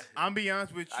 And I'm be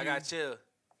honest with you. I got chill.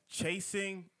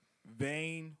 Chasing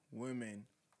vain women.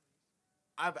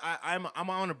 I'm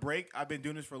on a break. I've been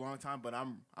doing this for a long time, but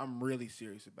I'm really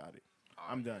serious about it.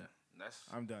 I'm done.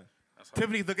 I'm done.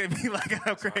 Tiffany's looking at me like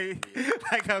I'm crazy.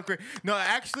 Like I'm crazy. No,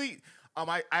 actually,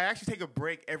 I actually take a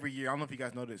break every year. I don't know if you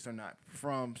guys know this or not.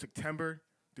 From September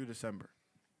through December.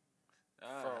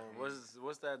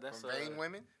 What's that? That's from vain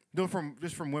women. No, from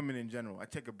women in general. I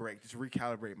take a break, just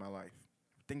recalibrate my life,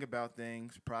 think about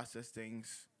things, process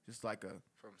things, just like a.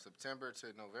 From September to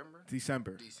November.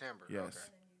 December. Yes. Okay.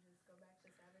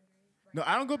 No,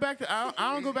 I don't go back to.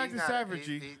 I don't go back to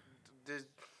savagery. There's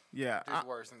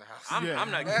worse in the house.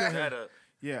 I'm not getting that up.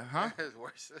 Yeah, huh? There's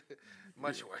worse.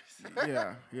 Much worse.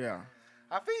 Yeah.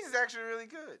 Hafeez is actually really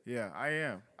good. Yeah, I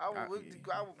am.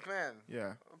 Man.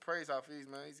 Yeah. Praise Hafeez,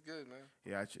 man. He's good, man.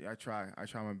 Yeah, I try. I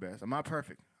try my best. I'm not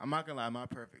perfect. I'm not gonna lie. I'm not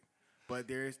perfect. But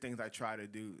there is things I try to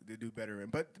do better in.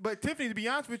 But Tiffany, to be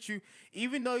honest with you,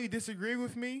 even though you disagree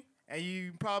with me and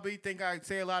you probably think I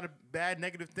say a lot of bad,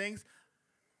 negative things,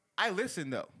 I listen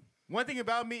though. One thing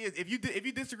about me is if you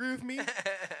disagree with me,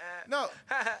 no.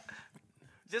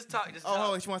 Just talk.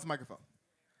 Oh, she wants the microphone.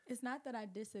 It's not that I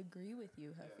disagree with you,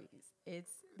 Hafeez.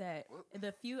 It's that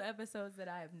the few episodes that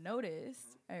I have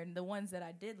noticed, and the ones that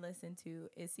I did listen to,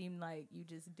 it seemed like you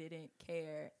just didn't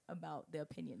care about the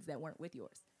opinions that weren't with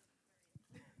yours.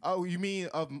 Oh, you mean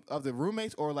of the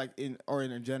roommates or like in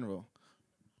general?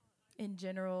 In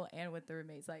general and with the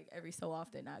roommates, like every so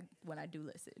often when I do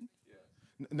listen.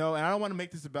 No, and I don't want to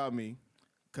make this about me,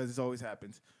 because this always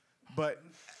happens. But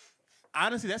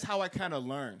honestly, that's how I kind of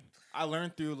learn. I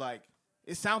learn through like,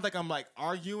 it sounds like I'm like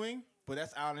arguing, but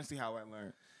that's honestly how I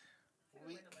learn.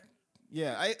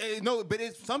 Yeah, I no, but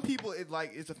some people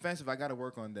it's offensive. I got to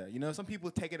work on that. You know, some people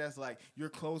take it as like you're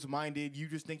closed-minded. You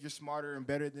just think you're smarter and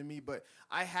better than me. But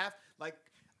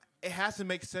it has to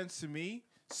make sense to me.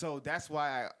 So that's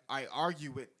why I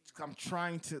argue it. I'm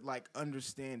trying to like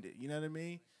understand it. You know what I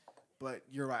mean? But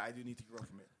you're right. I do need to grow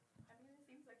from it. I mean, it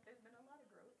seems like there's been a lot of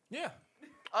growth. Yeah.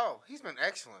 Oh, he's been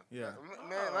excellent. Yeah.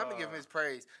 Man, let me give him his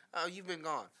praise. Oh, you've been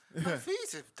gone.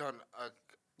 Hafeez has done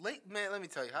man, let me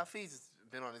tell you, Hafeez has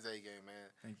been on his A game, man.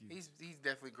 Thank you. He's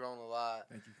definitely grown a lot.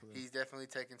 Thank you, Khalil. He's definitely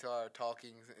taken to our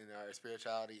talkings and our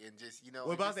spirituality and just, you know.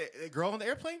 What about the girl on the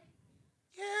airplane?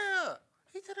 Yeah.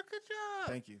 He did a good job.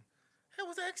 Thank you. It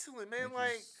was excellent, man.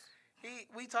 Thank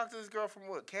we talked to this girl from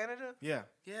what, Canada? Yeah.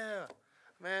 Yeah.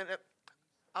 Man,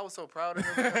 I was so proud of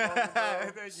him.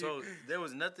 Thank so you. there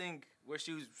was nothing where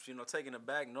she was, taking it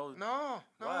back. No.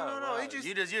 Wow. He just,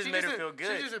 you just made her feel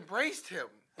good. She just embraced him,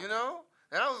 you know?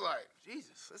 And I was like,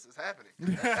 Jesus, this is happening.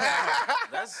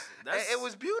 It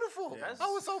was beautiful. Yeah. I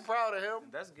was so proud of him.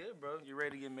 That's good, bro. You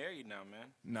ready to get married now,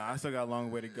 man? No, I still got a long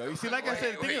way to go. You see, like I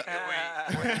said,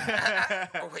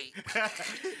 wait.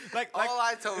 Like all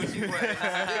I told you was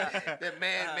that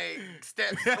man made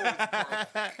steps towards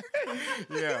growth.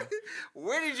 Yeah.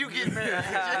 Where did you get married?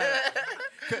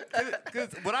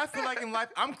 Because what I feel like in life,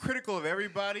 I'm critical of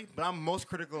everybody, but I'm most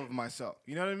critical of myself.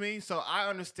 You know what I mean? So I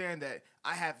understand that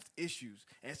I have issues.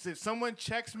 And so if someone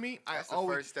checks me, That's the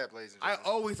first step, ladies and gentlemen. I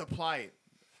always apply it.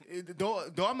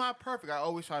 Though I'm not perfect, I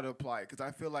always try to apply it. Because I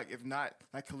feel like if not,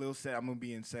 like Khalil said, I'm going to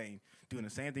be insane. Doing the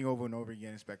same thing over and over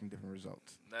again, expecting different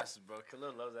results. That's, bro.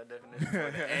 Khalil loves that definition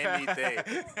more than anything.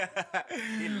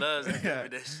 He loves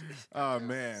that definition. Oh,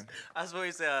 man. I swear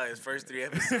he said his first 3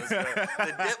 episodes.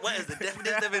 What is the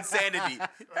definition of insanity?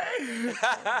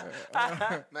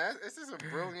 Man, this is a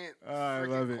brilliant. I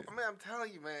love it. Man, I'm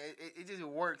telling you, man, it just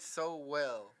works so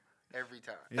well every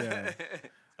time. Yeah. Okay.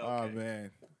 Oh,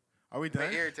 man. Are we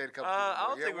done? Irritated a couple I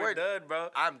don't think we're done,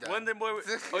 bro. I'm done. One thing more.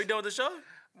 You done with the show?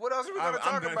 What else are we going to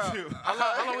talk about? Too.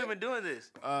 How long we been doing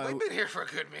this? We've been here for a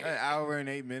good minute. An hour and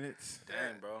 8 minutes.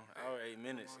 Damn, bro. Hour 8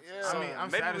 minutes. Yeah. So I'm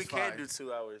maybe satisfied. we can do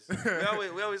 2 hours.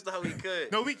 we always thought we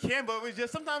could. No, we can, but it's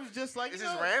just sometimes it's just like it's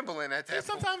just rambling at that point.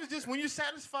 Sometimes it's just when you're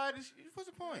satisfied, what's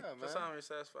the point? Yeah, sometimes you're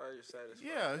satisfied, you're satisfied.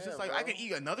 Yeah, it's just like, bro. I can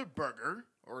eat another burger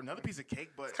or another piece of cake,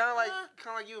 but it's kind of like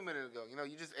you a minute ago. You know,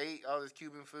 you just ate all this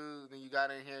Cuban food, and then you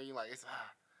got in here, you're like, I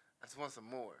just want some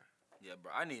more. Yeah,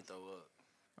 bro, I need to throw up.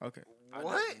 Okay. What?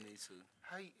 I definitely need to.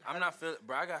 I'm not feeling,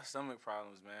 bro. I got stomach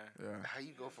problems, man. Yeah. How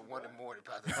you go from one to more to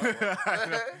about to throw up?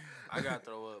 I gotta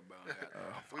throw up, bro.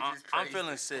 I'm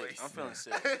feeling sick.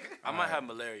 I might have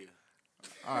malaria.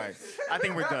 All right. I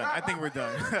think we're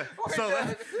done. So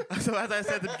as I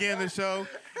said at the beginning of the show,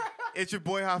 it's your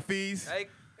boy Hafeez. Hey,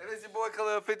 and it's your boy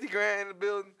Khalil, 50 grand in the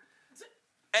building.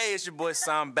 Hey, it's your boy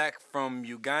Sam back from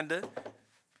Uganda.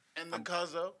 And the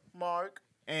Cuzzo, Mark.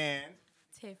 And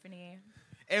Tiffany.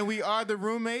 And we are the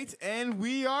roommates, and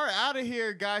we are out of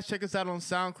here, guys. Check us out on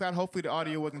SoundCloud. Hopefully the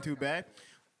audio wasn't too bad.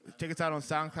 Check us out on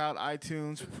SoundCloud,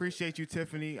 iTunes. Appreciate you,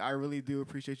 Tiffany. I really do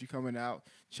appreciate you coming out,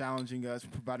 challenging us,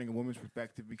 providing a woman's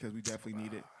perspective because we definitely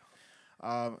need it.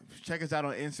 Check us out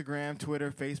on Instagram,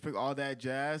 Twitter, Facebook, all that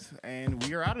jazz. And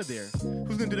we are out of there.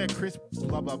 Who's going to do that Chris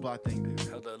blah, blah, blah thing, dude?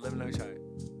 Hold on, let me know.